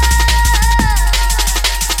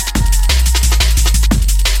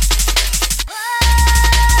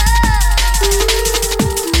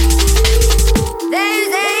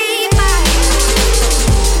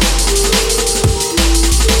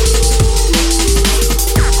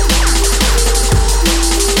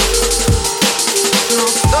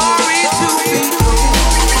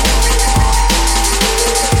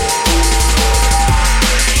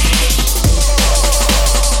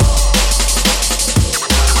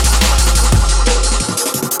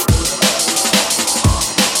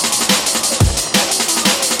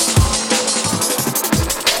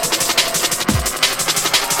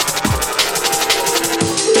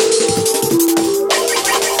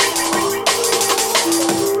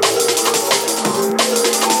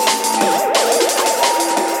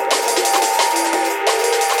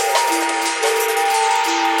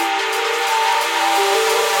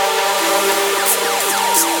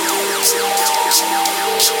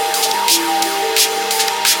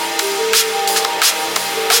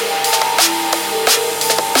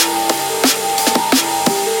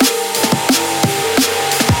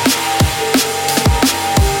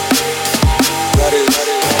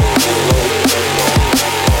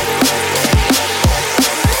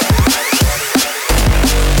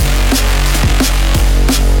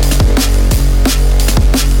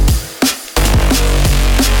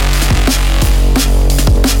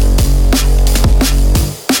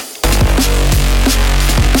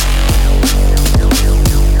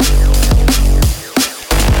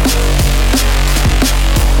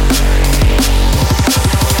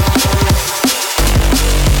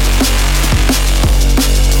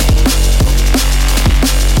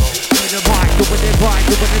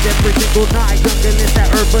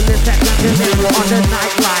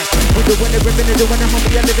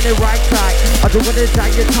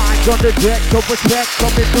 On the deck, go protect,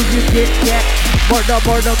 coming through you get that. Murder,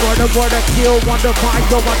 kill, wonder my,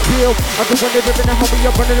 yo, I kill. I'm the one that ripping the homie,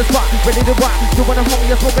 I'm running the spot, ready to rock. Doing the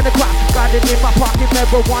homie, I'm smoking the clock. Got it in my pocket,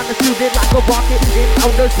 marijuana, shoot it like a rocket. In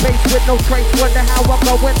outer space with no trace, wonder how I'm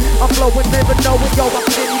going. I'm flowing, never knowing, yo, I'm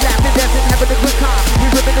sitting laughing, dancing, having a good time. We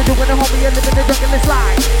ripping and doing the homie, and living the drunk in this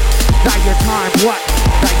life. Dire time, what?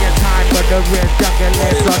 Dire time, but the real jungle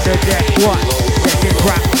is on the deck, what? Let it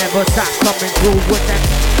rock, never stop coming through with that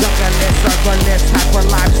jungle-less, circle-less type of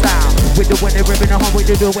lifestyle. We doing it, ripping the home, we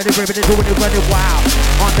doing it, ripping it, doing it, running wild.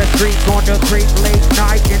 On the streets, on the creek, late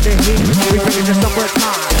night in the heat. We bringing the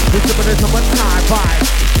summertime, we sipping the summertime vibe.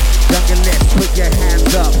 Jungle-less, put your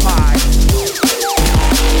hands up high.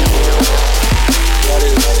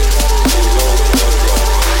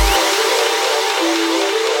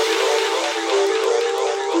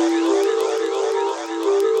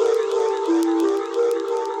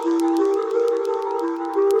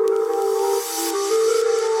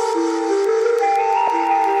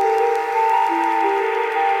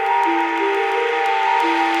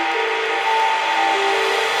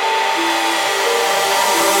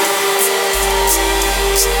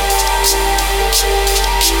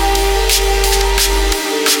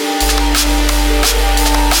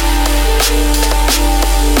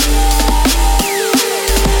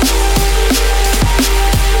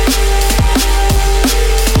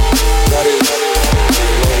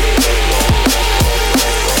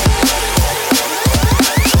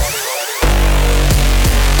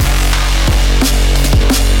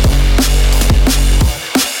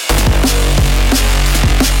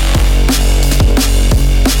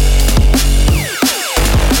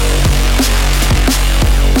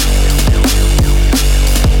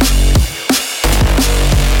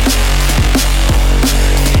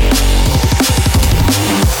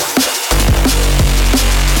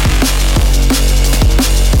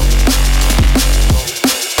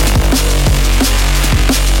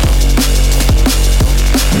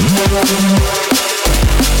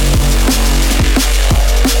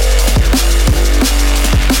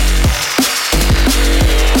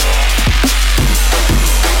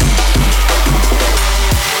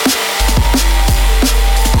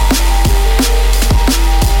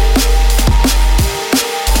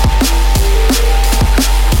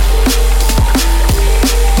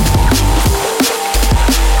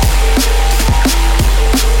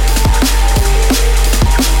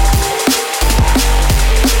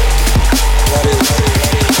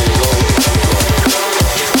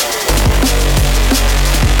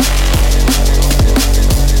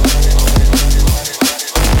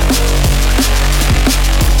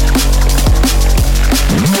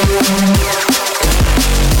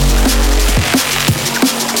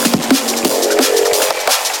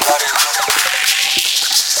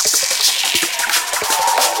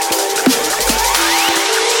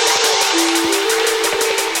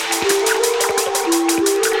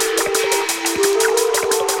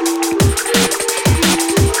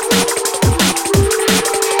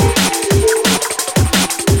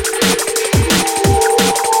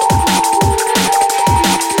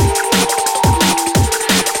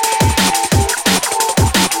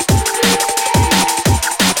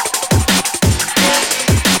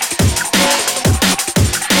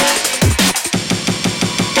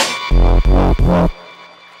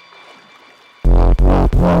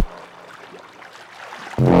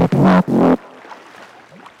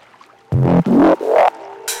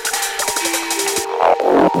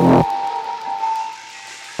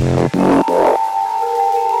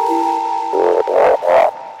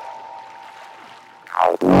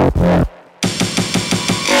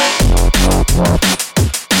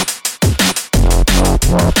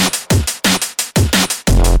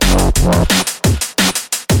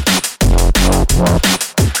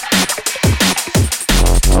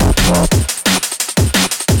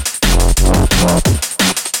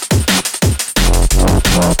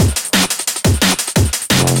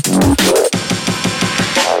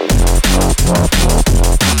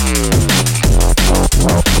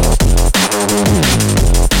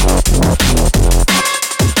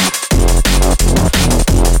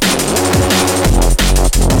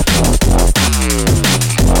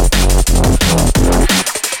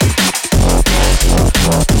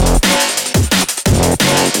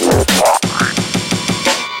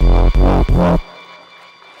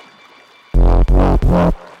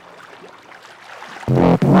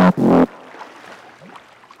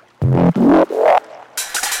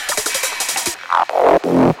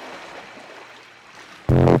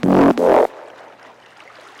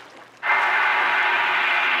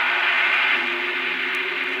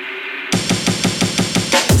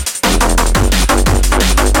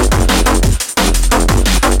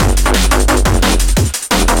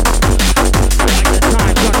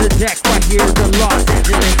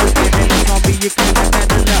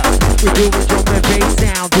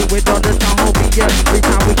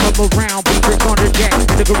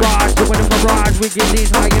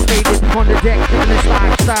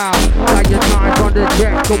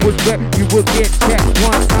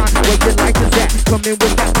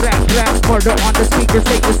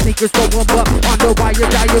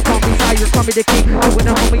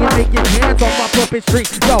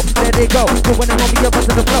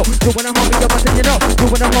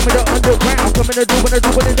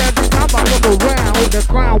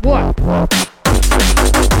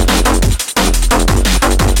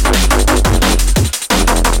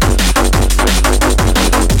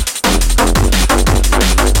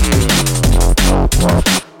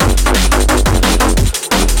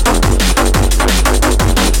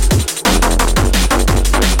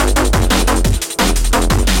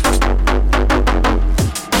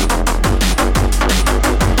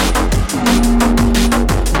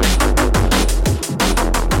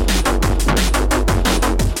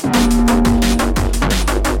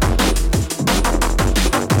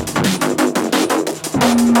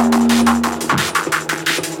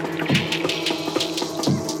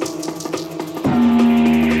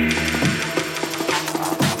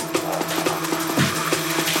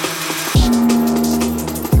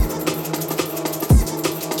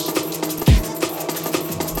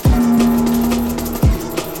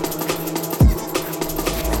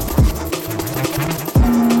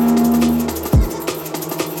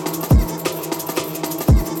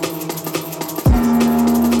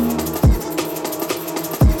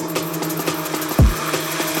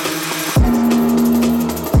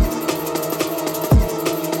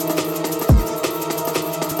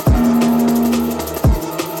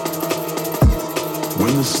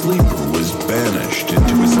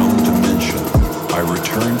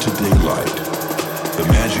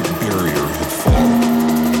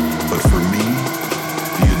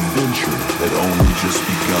 just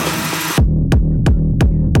begun.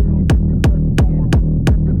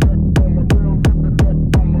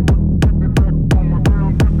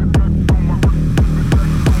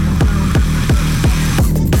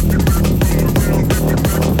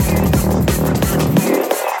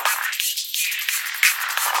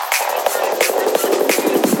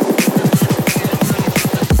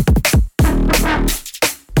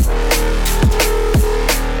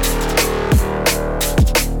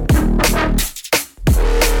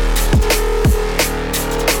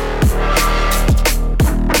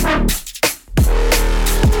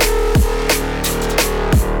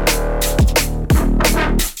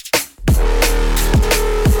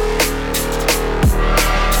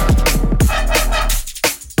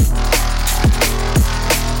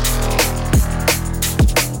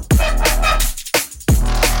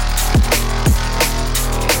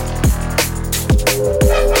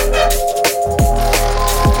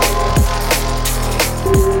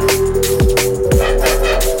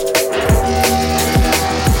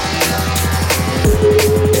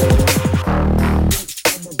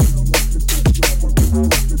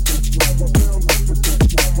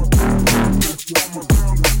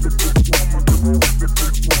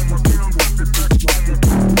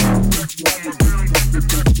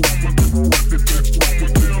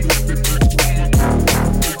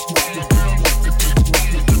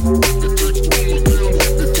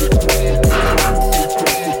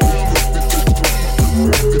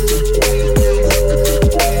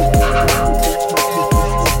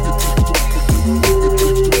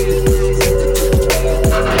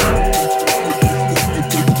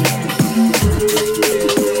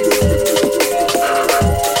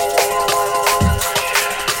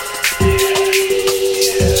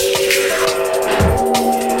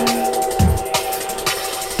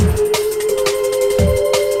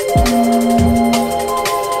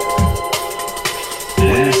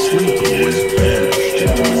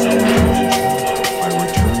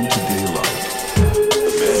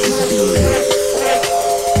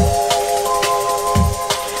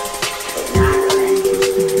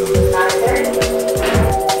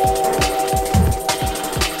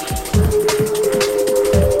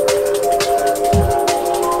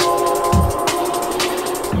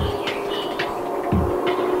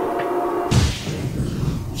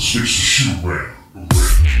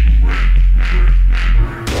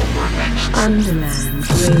 Underland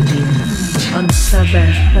Radio on Sub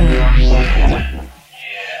FM.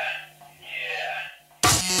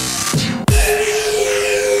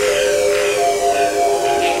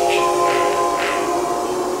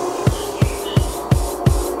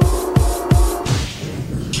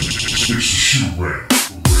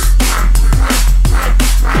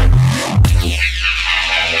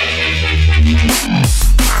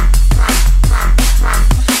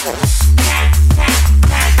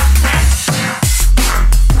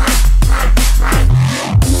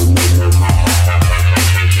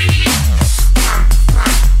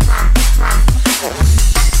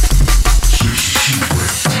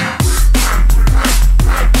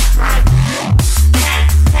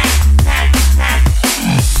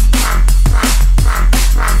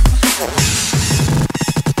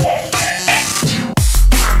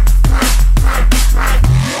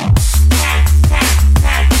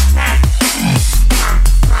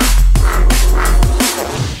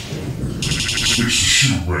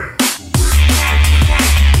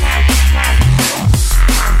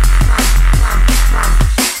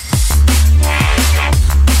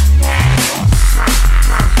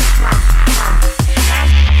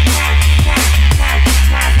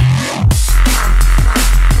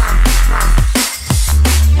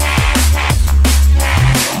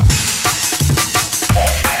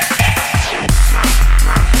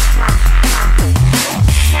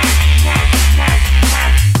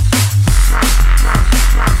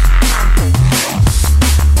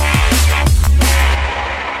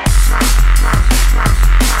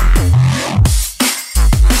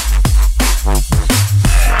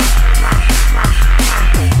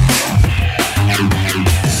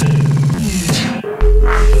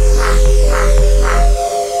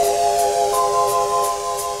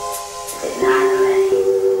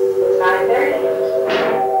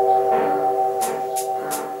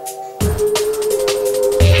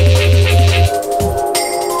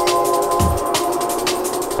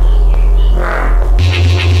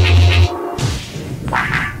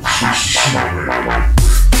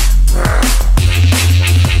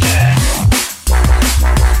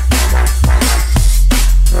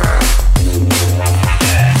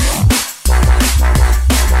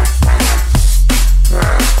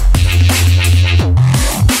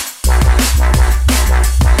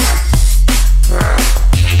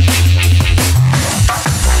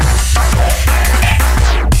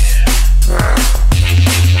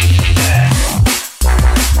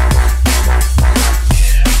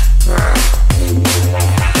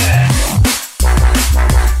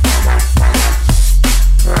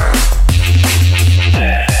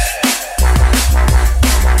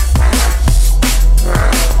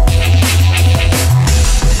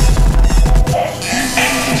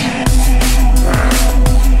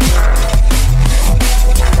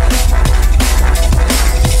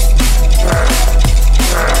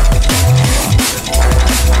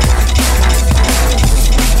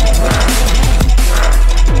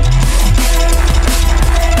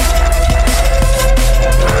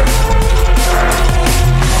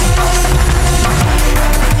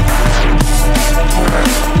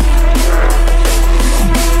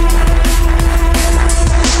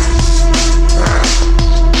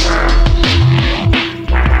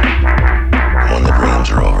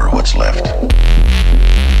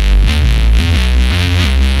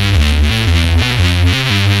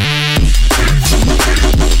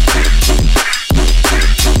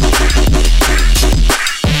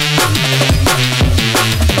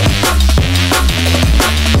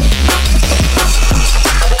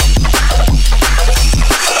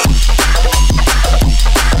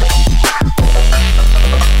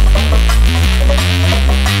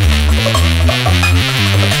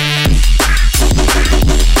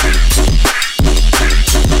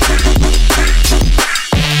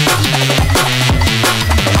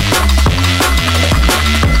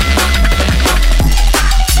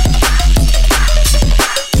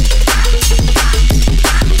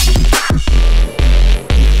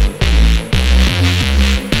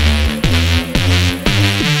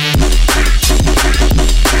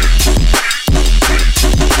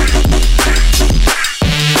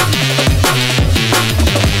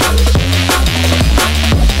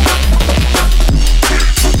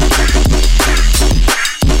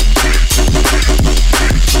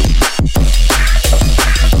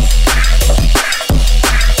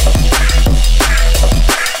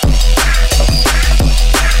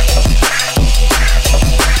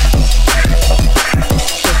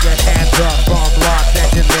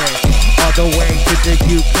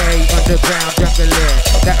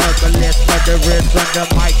 murderers on the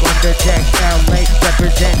mic, on the deck, LA,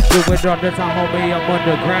 represent, do it all the time, homie, I'm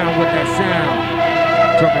underground with that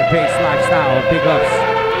sound. Drum and bass lifestyle, big ups,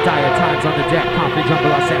 dire times on the deck, Concrete Jungle,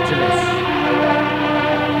 Los Angeles.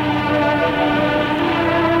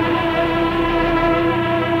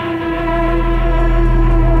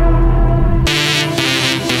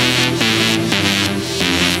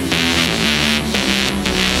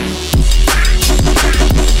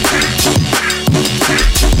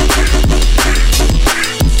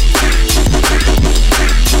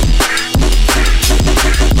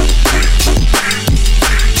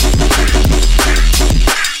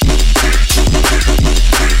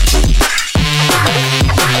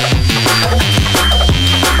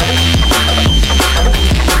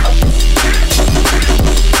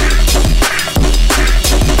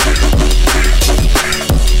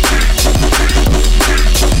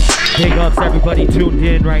 Big ups everybody tuned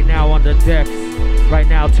in right now on the decks. Right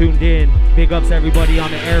now tuned in. Big ups everybody on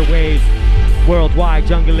the airwaves. Worldwide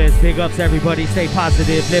Junglist. Big ups everybody. Stay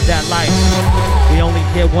positive. Live that life. We only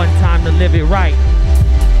get one time to live it right.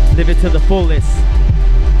 Live it to the fullest.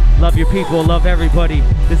 Love your people. Love everybody.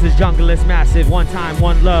 This is Junglist Massive. One time,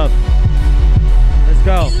 one love. Let's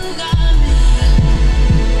go.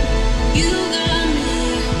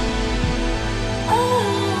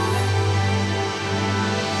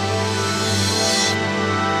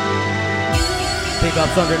 Big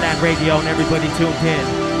ups Underland Radio and everybody tuned in.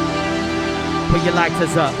 Put your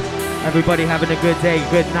lighters up. Everybody having a good day,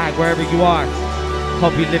 good night, wherever you are.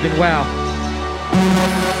 Hope you're living well.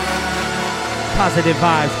 Positive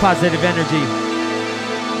vibes, positive energy.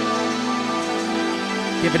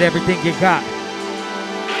 Give it everything you got.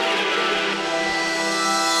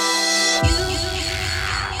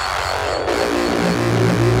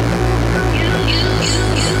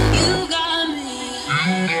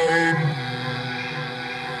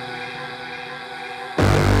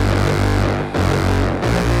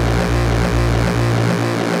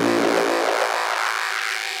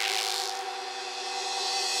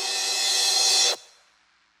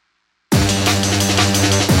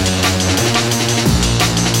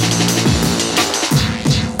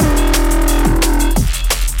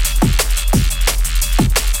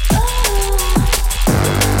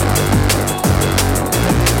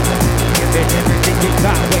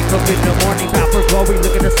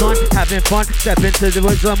 Fun, step into the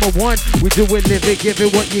number one. We do it, live it, give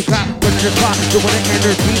it what you got. Run the spot, doing the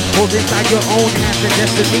energy. Hold inside your own hands and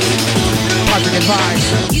destiny. Positive vibes.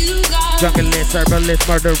 Junglist, herbalist,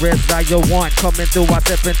 murderers, dial one. Coming through, I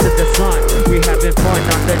step into the sun. We having fun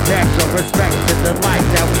on the deck. Show respect to the life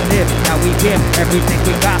that we live, that we give. Everything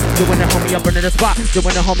we got. Doing the homie up in the spot.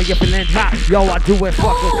 Doing the homie up feeling hot. Yo, I do it,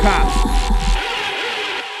 fuck with cops.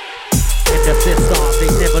 The fist on, they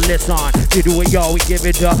never listen. We do it, yo, we give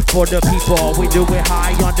it up for the people. We do it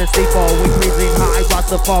high on the steeple. We crazy high,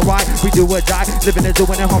 Rastafari. We do it, die, living and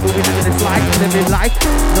doing it, homie. We living this life, living life.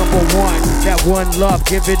 Number one, that one love.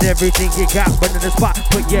 Give it everything you got. But in the spot,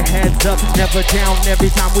 put your heads up, never down. Every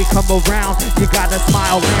time we come around, you gotta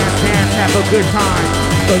smile, dance, have a good time.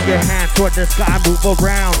 Throw your hands toward the sky, move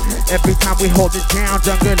around. Every time we hold it down,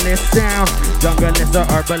 Junglist sound. Junglist, the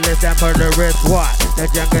herbalist, that murderous what? The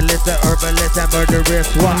Junglist, the herbalist, that murderous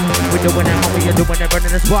what? We doing it, homie, you're doing it,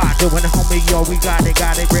 running the spot. Doing it, homie, yo, we got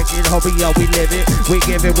it, break it, homie, yo, we live it. We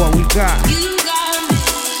give it what we got. You got me.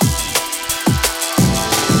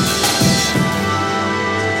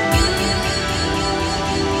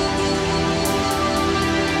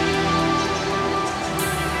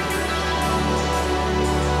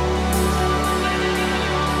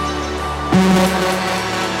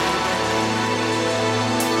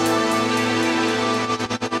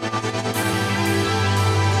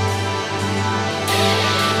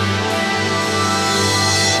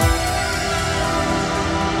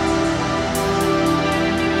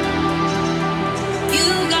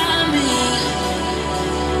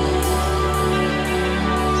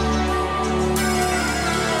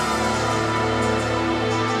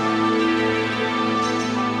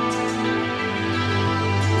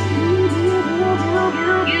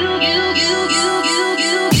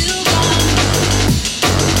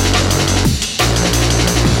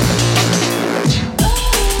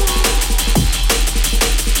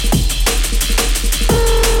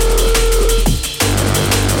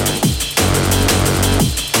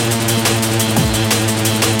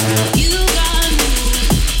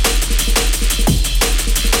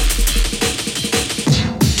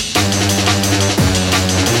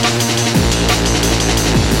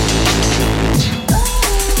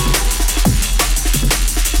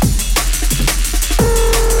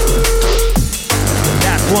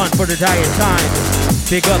 For the dire time.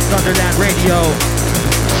 Big up Thunderland Radio.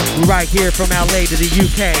 Right here from LA to the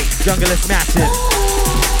UK. Jungle is massive.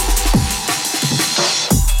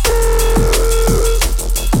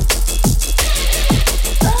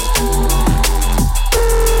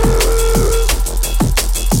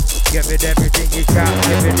 Give it everything you got,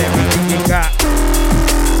 give it everything you got.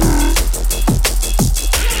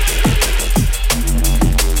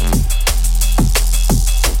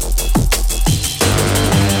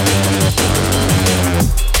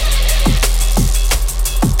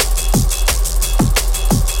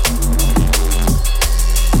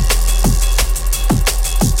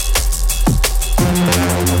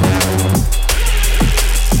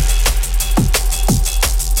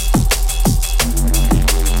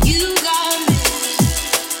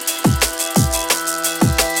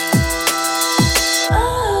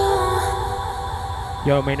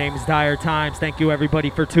 Yo, my name is Dire Times. Thank you everybody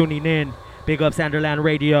for tuning in. Big ups Underland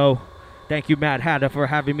Radio. Thank you Mad Hatter for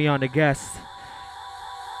having me on the guest.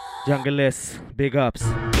 Junglist, big ups.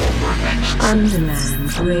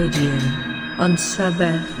 Underland Radio on Sub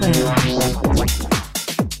FM.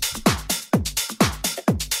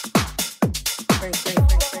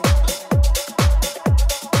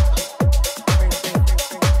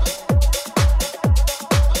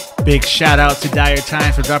 Big shout out to Dire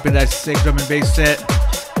Times for dropping that sick drum and bass set.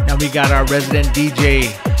 Now we got our resident DJ,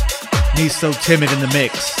 Me So Timid in the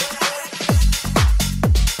mix.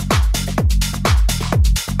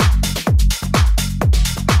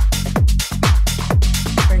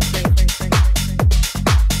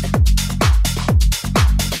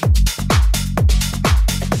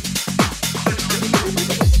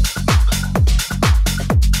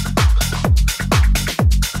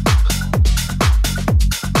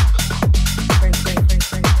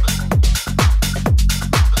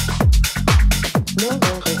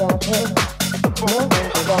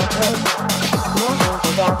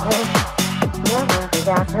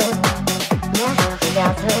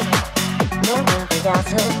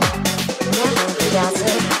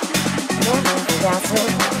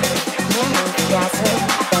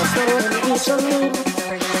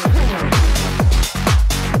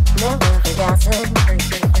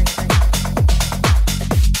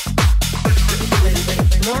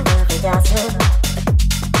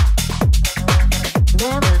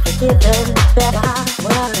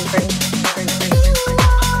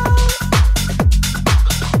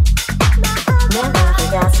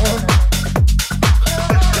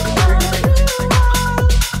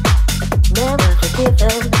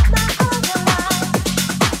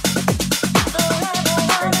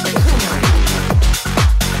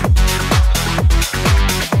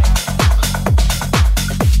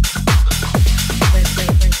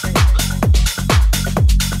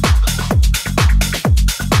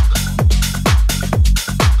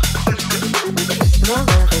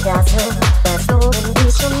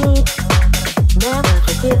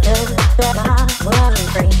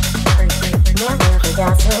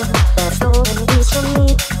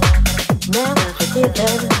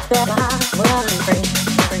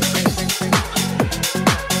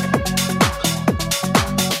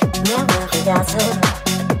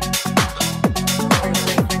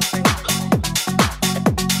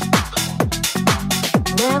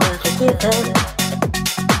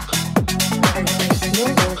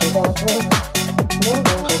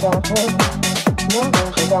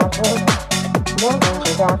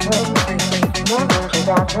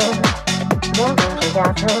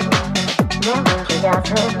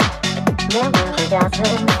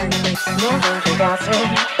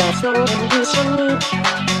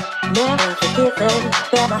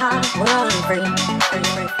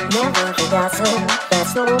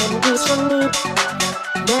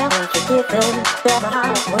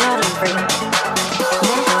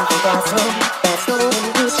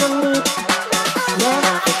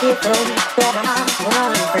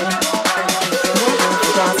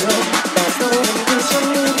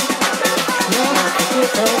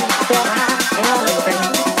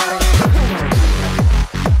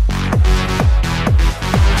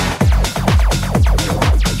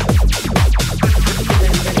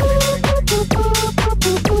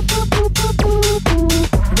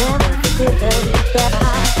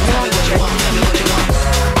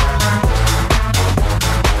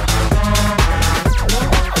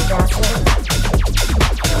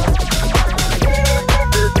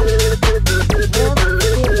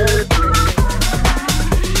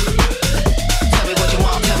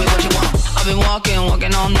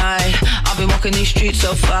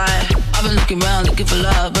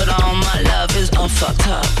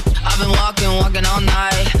 I've been walking all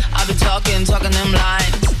night. I've been talking them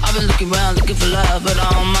lines. I've been looking around looking for love, but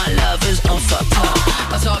all my love is all fucked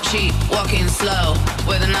up. I talk cheap, walking slow,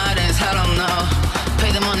 where the night is, I don't know.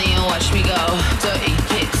 Pay the money and watch me go. Dirty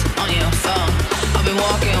pics on your phone. I've been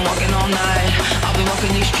walking all night. I've been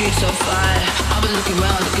walking these streets so fine. I've been looking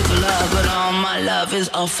around looking for love, but all my love is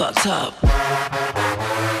all fucked up.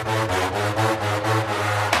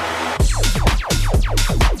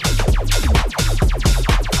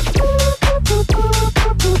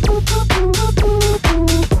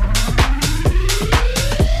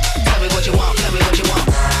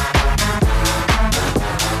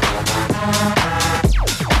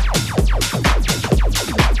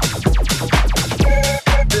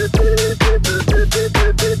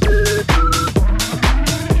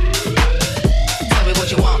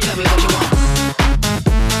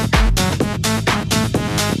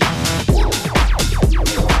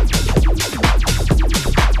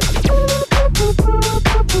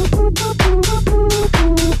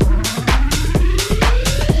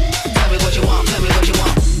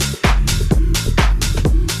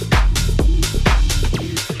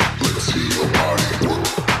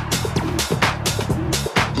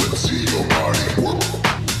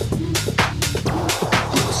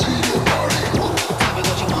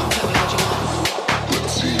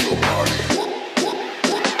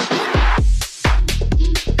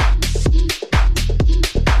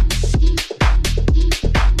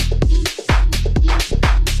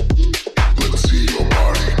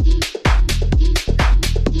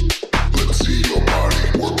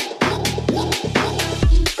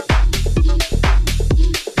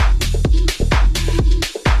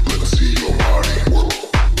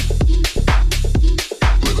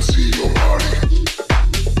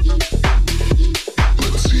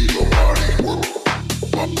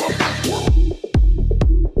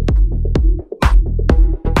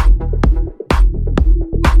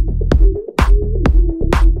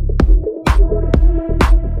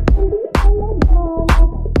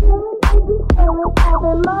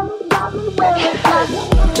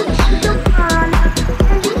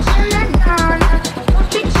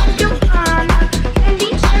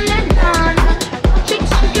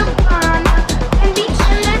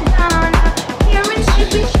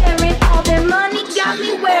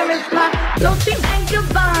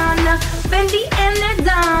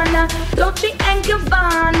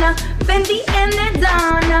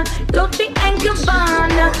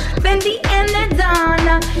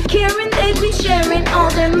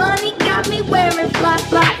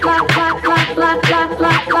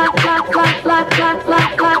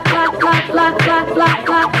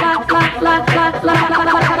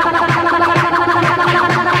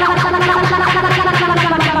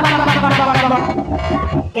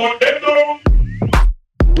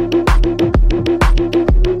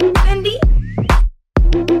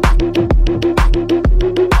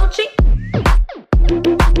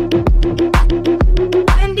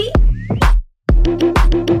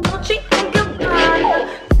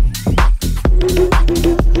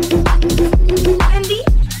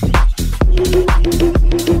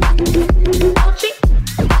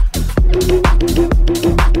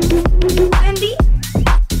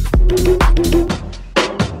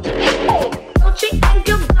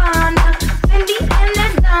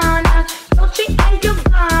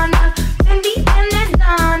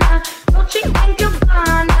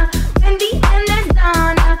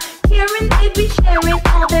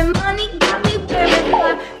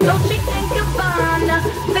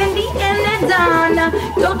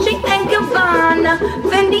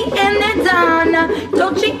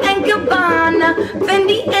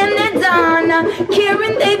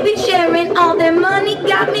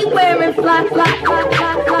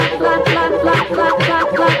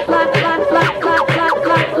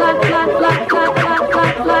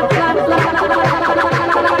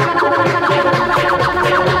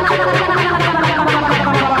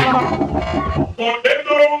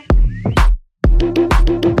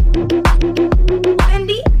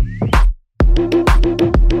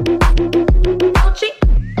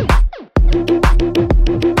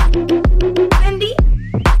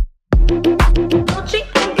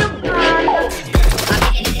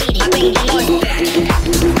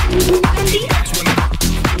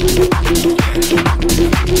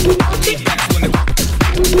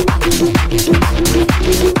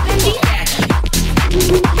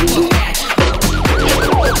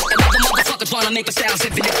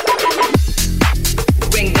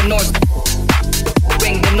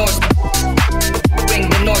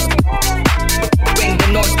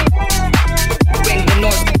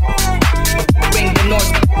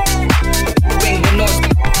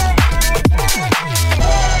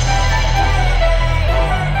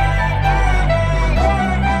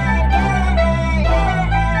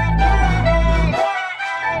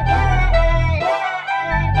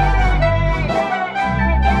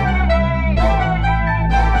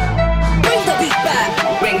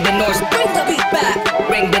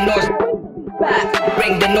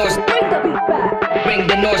 the noise, bring the beat back. Bring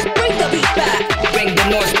the noise, bring the beat back. Bring the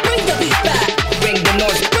noise, bring the beat back. Bring the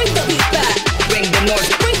noise, bring the beat back. Bring the noise,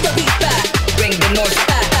 bring the beat back. Bring the noise,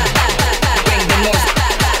 bring the noise,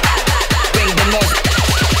 bring the noise.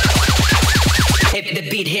 If the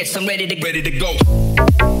beat hits, I'm ready to go.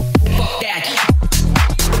 Fuck that.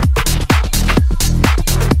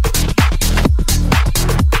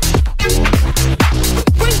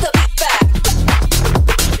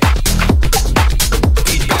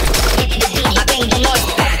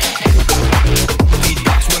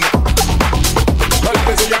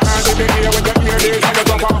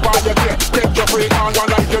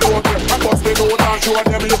 Show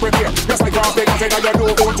them you prepare. Just like half they can say that you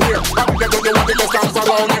know go to here. I think they don't know what the best dance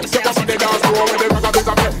around here. Get us on the dance floor when the record is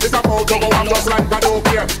up here. It's about to go on just like I don't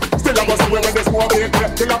care. Still I must wear when they smoke it.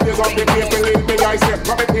 Till I blaze up the place, they leave me ice here.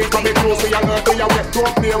 From the peak, from the close, we alert me away.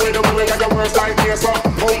 Don't play with the way and your worst life here. So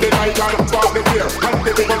hold the light and spark the fear. And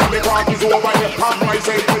the people on the party's over here. Half my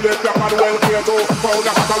say to lift up and welfare to found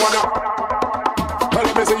a Catalana. Well,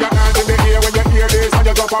 let me see your hands in the air when you hear this and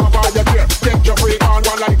you jump off all your gear. Get your freak on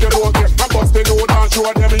one like you don't care. And bust the load and show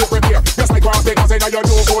them you prepare. Just like cross they can say that you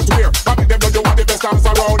know go to here. I think them know you want the best dance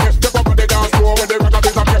around here. Step up on the dance floor when the record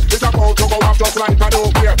is up here. It's about to go off just like I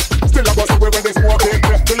don't care. Still I bust away when they smoke it.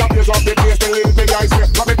 Till I blaze up the place, they leave me ice here.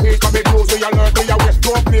 From the peak, from the close, we alert me away.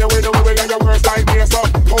 Don't play with the way and your worst life here. So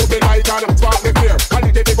hold the light and spark the fear. And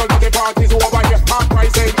the people at the party's over here. Half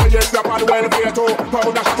price ain't to you, step on welfare too.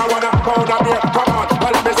 Pound a shot, I wanna pound a beer. Come on,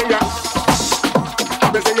 well, let me see ya.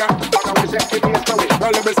 Let me see ya.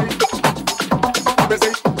 Well, let me see. Let me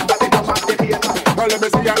see. Well, let me see ya. Well, let me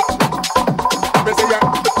see ya. Let me see.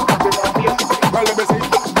 Well, let me see.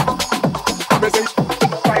 Let me see ya.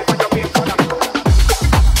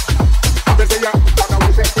 Let me see.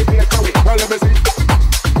 Well, let me see.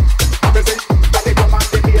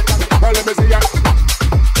 Well, let me see ya.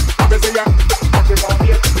 Let me see ya.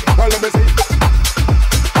 Well, let me see.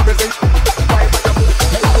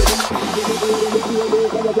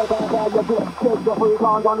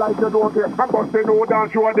 Like you don't care. I'm busting no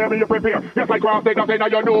dance, show them you prepare. Just like craft they can say now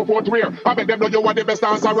you know for real. I bet them know you want the best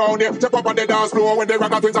dance around here. Step up on the dance floor when the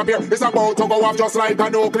rocket twins appear. It's about to go off just like a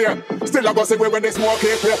nuclear. Still I go sing when they smoke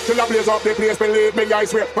it clear. Till I blaze up the place, believe me I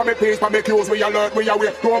swear. From me peace, from me cues, we alert, we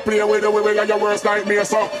aware. Don't play with the way and your worst nightmare.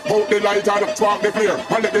 So hold the light and spark the flare.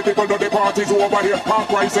 And let the people know the party's over here. Half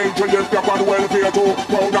price ain't to lift up on welfare too.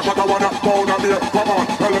 Pound a shot, I wanna pound a beer. Come on,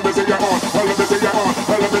 well let me see you on. Well let me see you on.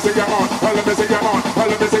 Well let me see you on. Well let me see you on. Well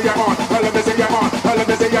let me see you on. Well let me see you on. Well let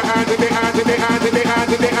me see your hands in the hands in the hands in the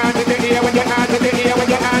hands in the hands in the ear when your hands in the ear when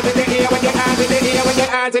your hands in the ear when your hands in the ear when your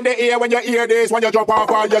hands in the ear when you hear this when you jump off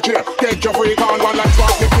on your chair. Get your freak on one like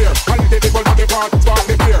spark the fear. And the people on the party spark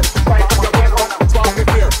the fear. Spark the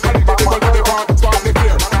fear. And the people on the party spark the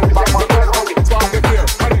fear. Spark the fear.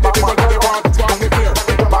 And the people on the party spark the fear.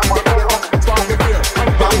 Spark the fear.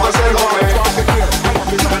 Vamos a hacerlo, spark the fear. And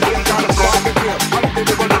the people on the party spark the fear. And the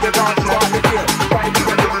people on the party spark the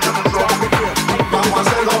fear. Vamos a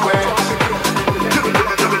hacerlo,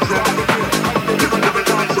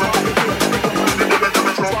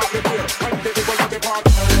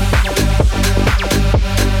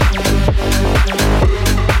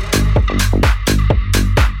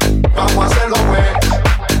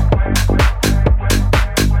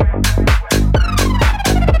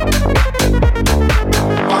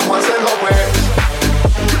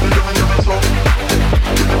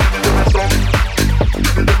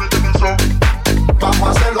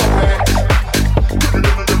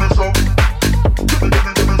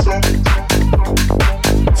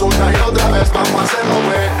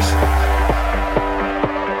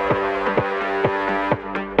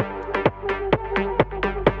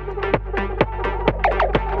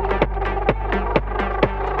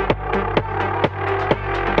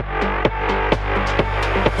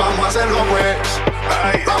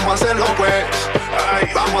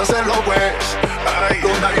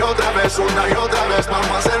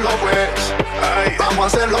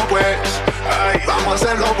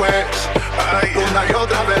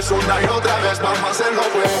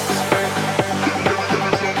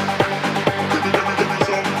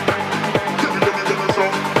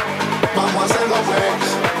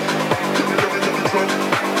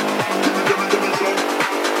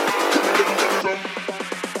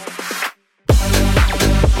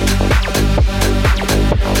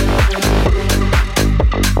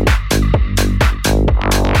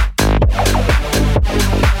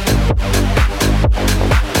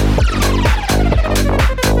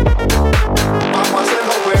 Vamos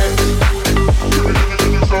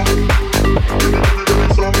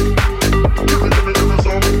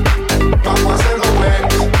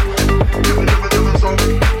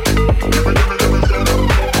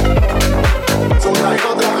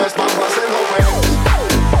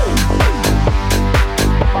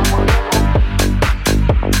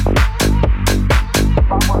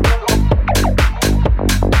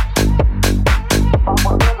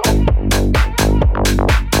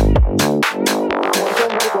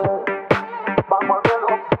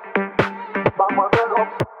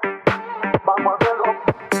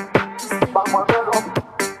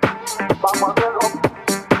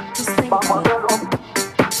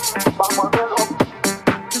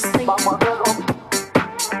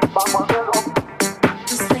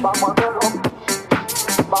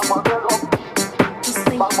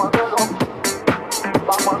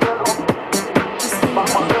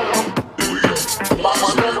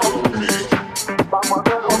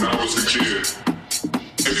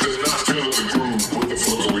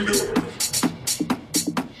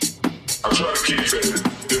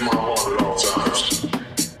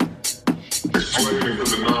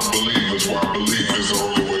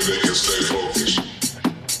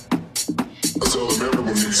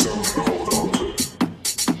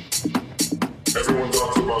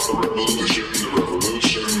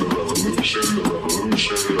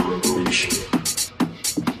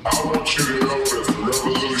I want you to know that the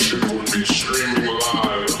revolution will be streaming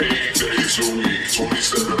live 8 days a week,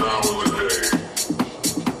 27 hours a day.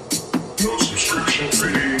 No subscription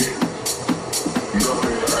fee,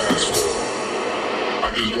 nothing to ask for. I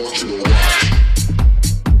just want you to watch.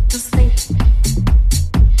 Just think.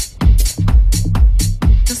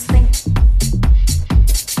 Just think.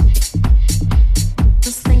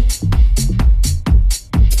 Just think.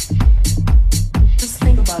 Just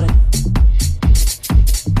think about it.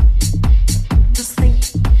 Just think.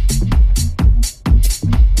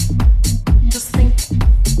 Just think.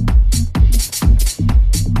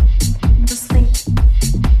 Just think.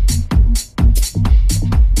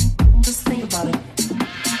 Just think about it.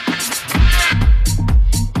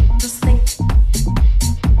 Just think. Just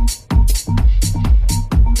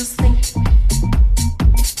think. Just think.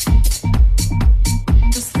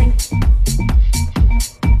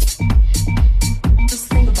 Just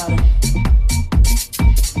think about it.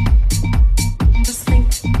 Just think.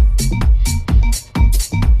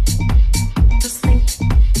 Just think.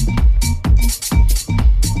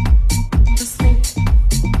 Just think.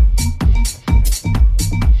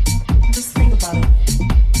 Just think about it.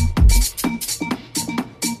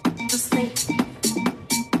 Just think.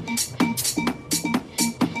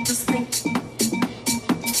 Just think.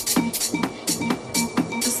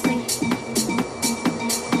 Just think.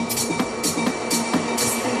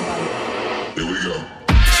 Here we go.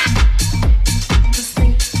 Just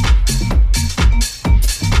think.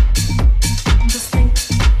 Just think.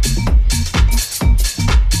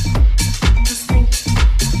 Just think.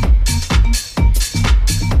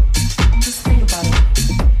 Just think about it.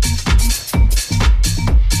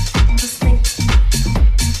 Just think.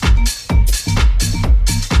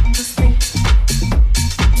 Just think.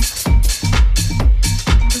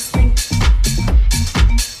 Just think.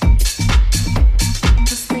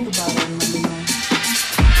 Just think about it and let me know.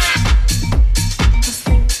 Just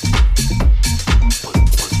think. Just think.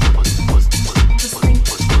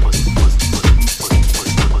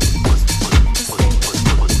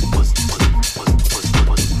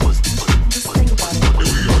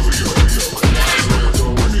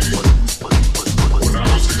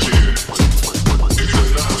 Just think about it.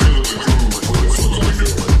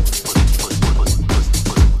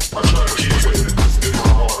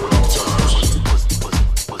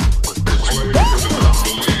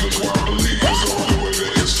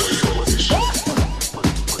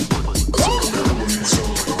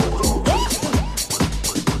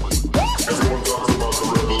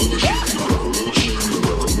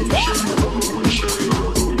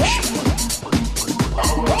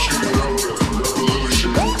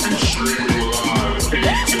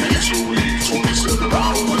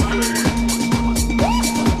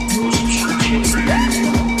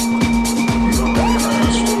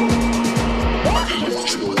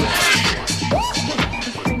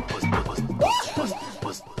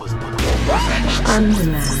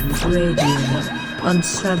 Underland Radio on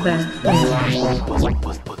Sub FM.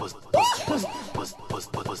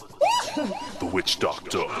 The Witch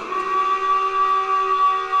Doctor.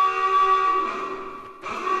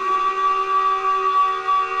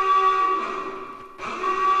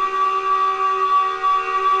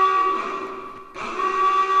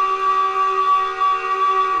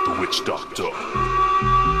 The Witch Doctor.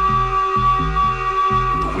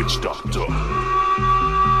 The Witch Doctor.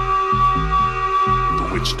 The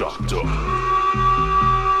Witch Doctor.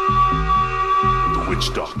 The Witch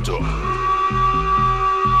Doctor.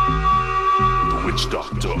 The Witch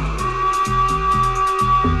Doctor.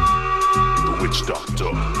 The Witch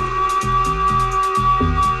Doctor.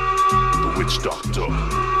 The Witch Doctor.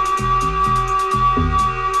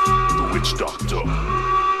 The Witch Doctor.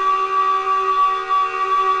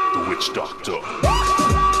 The Witch Doctor.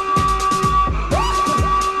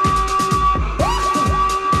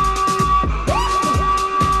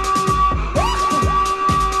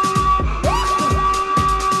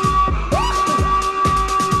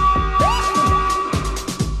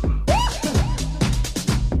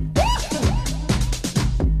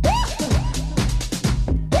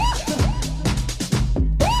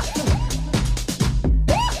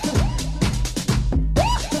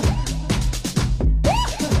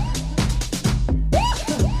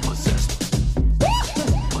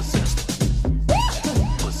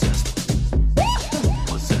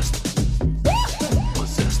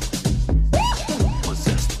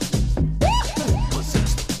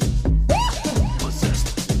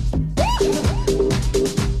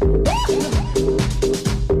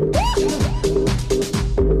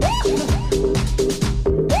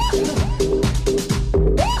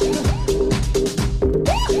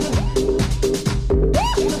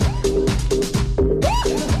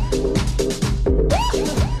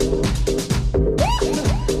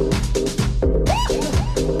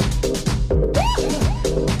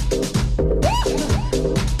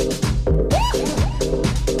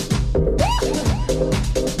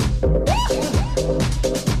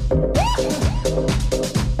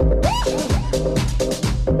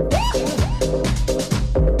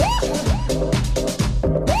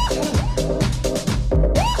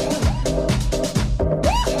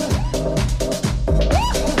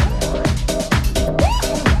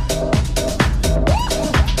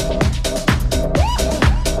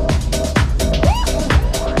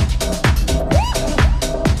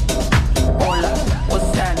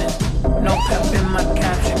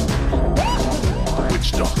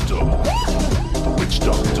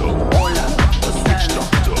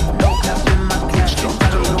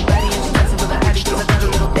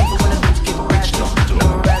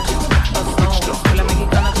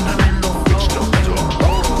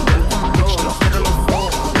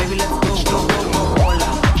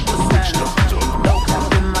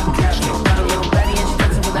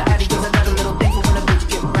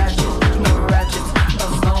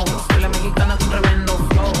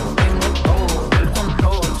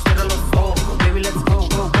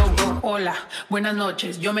 buenas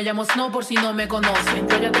noches, yo me llamo Snow por si no me conocen.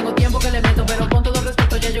 Yo ya tengo tiempo que le meto, pero con todo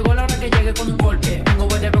respeto ya llegó la hora que llegue con un golpe. Tengo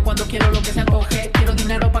whatever cuando quiero lo que se antoje. Quiero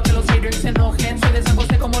dinero para que los haters se enojen. Soy de San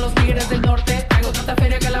José como los tigres del norte. Traigo tanta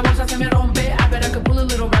feria que la bolsa se me rompe. I bet I could pull a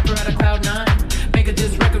little rapper out of Cloud9. Make a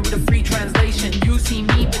diss record with a free translation. You see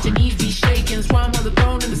me, but your knees be shaking. So I'm on the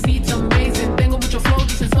throne and the seat's amazing. Tengo mucho flow,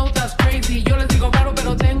 dicen so that's crazy. Yo les digo claro,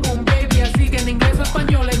 pero tengo un baby. Así que en inglés o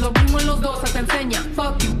español es lo mismo en los dos, se enseña.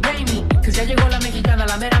 Fuck you, pay me. Cause ya llegó la mexicana,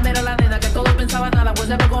 la mera la nena que todo pensaba nada was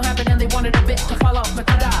never gonna happen and they wanted a bit to fall off. Me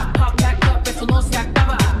tada, pop back up, eso no se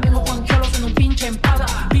acaba. Tengo poncholos en un pinche empada.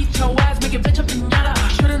 Beat your ass, make it bitch a piñata.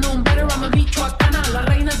 Should've known better, I'm a michoacana. La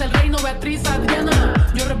reina es el reino, Beatriz Adriana.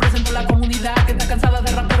 Yo represento la comunidad que está cansada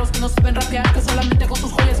de raperos que no saben rapear, que solamente con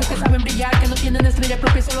sus joyas es que saben brillar, que no tienen estrella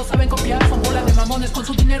propia y solo saben copiar. Son bolas de mamones con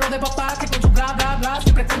su dinero de papá, que con su bla bla bla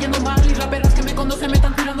siempre creyendo mal. Y raperas que me conocen me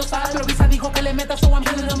están tirando sal, pero Visa dijo que le meta, so I'm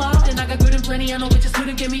killing them up. And I got good and plenty, I know bitches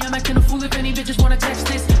couldn't get me. I'm acting a fool if any bitches wanna text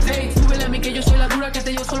this. Hey, súbele a mí que yo soy la dura, que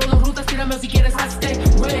te dio solo 2 rutas, tírame si quieres hazte.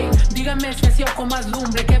 Wey, díganme si así con más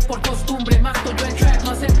lumbre que por costumbre. Mato yo el track,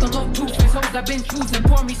 no acepto no two-face hoes I've been choosing.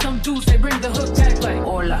 Pour me some juice, they bring the hook back like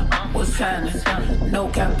hola, what's happening? No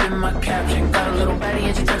cap in my caption. Got a little baddie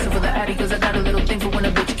and she texting for the addy, cause I got a little thing for when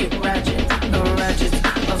a bitch get ratchet. No ratchets,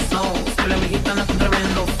 no snow. Soy la mexicana con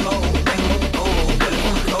tremendo flow. Tengo todo, el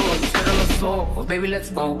control, cierra los ojos, baby let's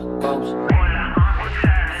go, go.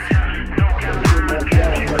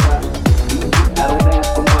 I don't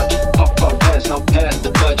ask for much. Puff, pass, now pass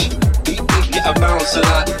the Dutch. Beat, yeah, I bounce a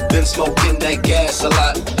lot. Been smoking that gas a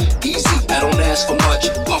lot. Easy, I don't ask for much.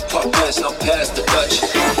 Puff, pass, now pass the Dutch.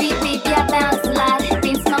 Beat, yeah, I bounce a lot.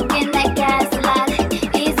 Been smoking that gas a lot.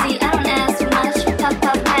 Easy, I don't ask for much.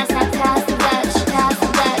 Puff, pass, now pass the Dutch. Pass the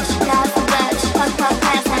Dutch, pass the Dutch. Puff,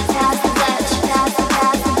 pass, now pass the Dutch. Pass the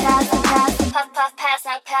puff, pass,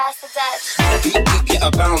 now pass the Dutch. Beat, yeah, I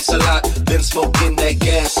bounce a lot. Been smoking that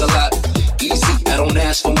gas a lot. Easy, I don't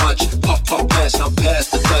ask for much. Puff, pass, now pass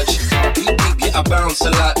the Dutch. Beat, yeah, I bounce a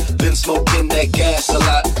lot. Been smoking that gas a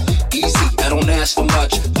lot. Easy, I don't ask for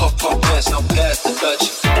much. Puff, pass, now pass the Dutch.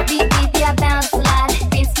 Beat, yeah, I bounce a lot.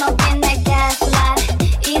 Been smoking that gas a lot.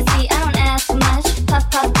 Easy, I don't ask for much. Puff,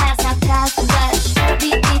 pass, now pass the Dutch.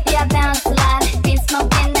 Beat, yeah, I bounce a lot. Been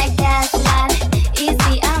smoking that gas a lot.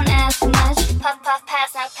 Easy, I don't ask for much. Puff,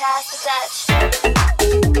 pass, now pass the Dutch.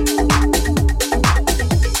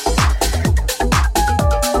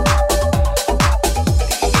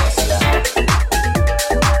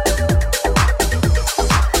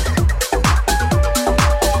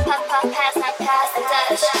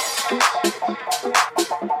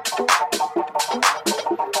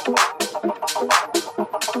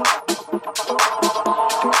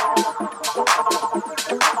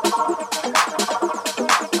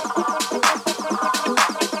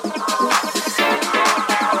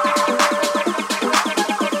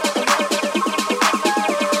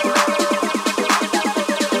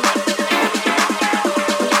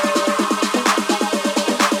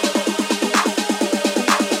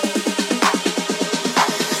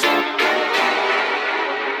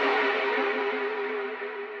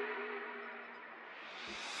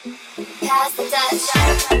 Pass the Dutch.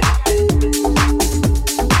 Pass the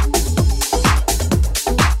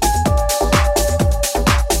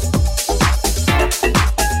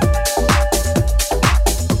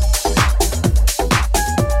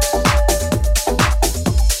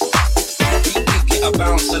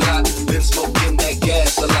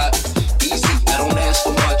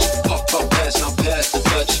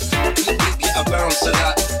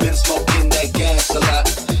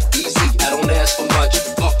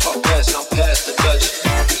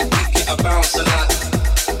Dutch.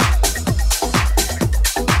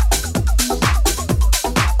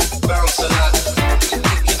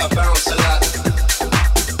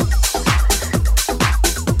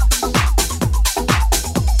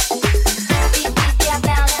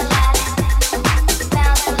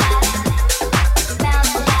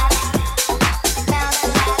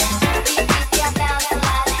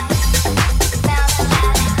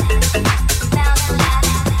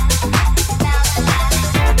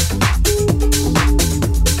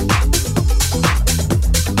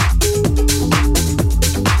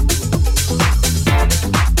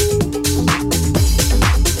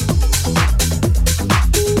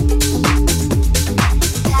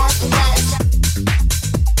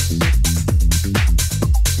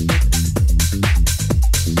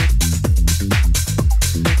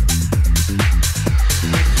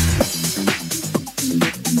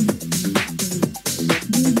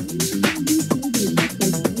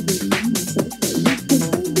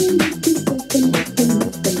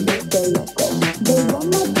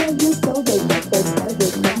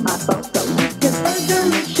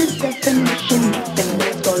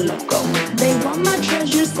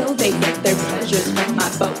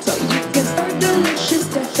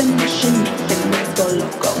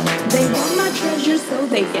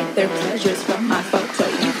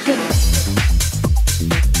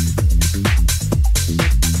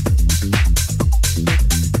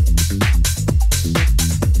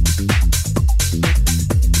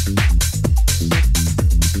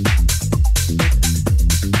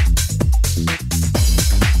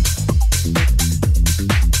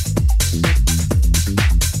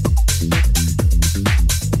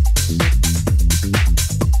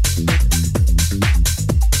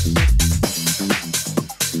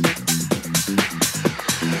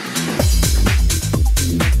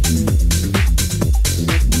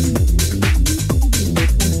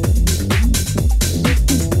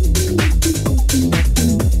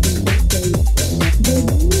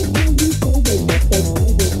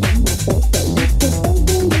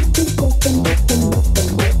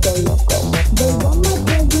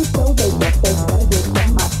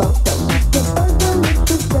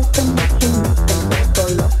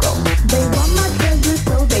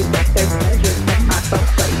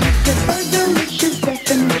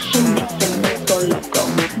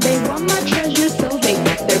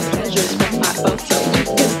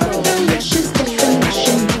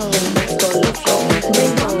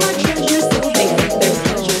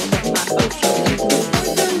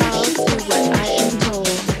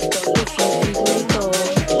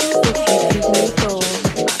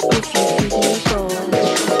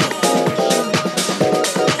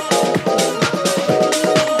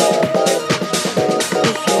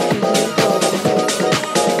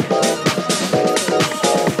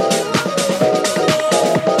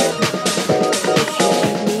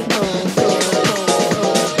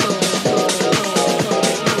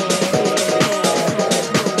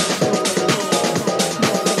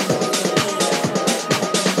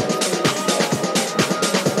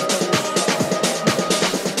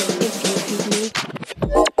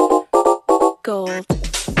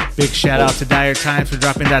 Big shout out to Dire Times for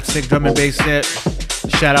dropping that sick drum and bass set.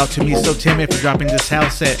 Shout out to Me So Timid for dropping this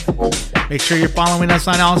house set. Make sure you're following us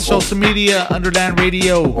on all social media, Underland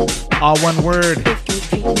Radio, all one word.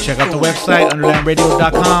 Check out the website,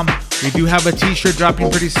 underlandradio.com. We do have a t-shirt dropping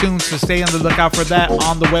pretty soon, so stay on the lookout for that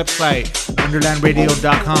on the website,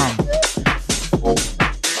 underlandradio.com.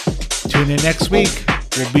 Tune in next week.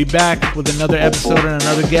 We'll be back with another episode and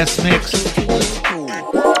another guest mix.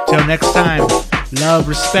 Till next time, love,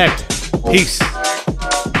 respect, peace.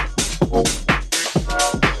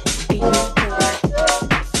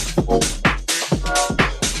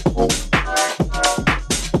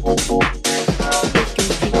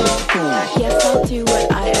 Yes, I'll do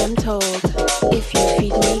what I am told. If you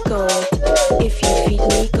feed me gold, if you feed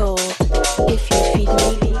me gold, if you feed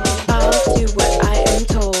me, I'll do what I am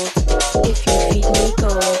told. If you feed me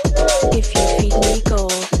gold, if you feed me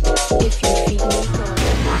gold, if you feed me gold.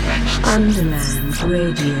 Underland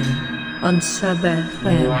Radio on Sub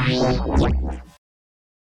FM.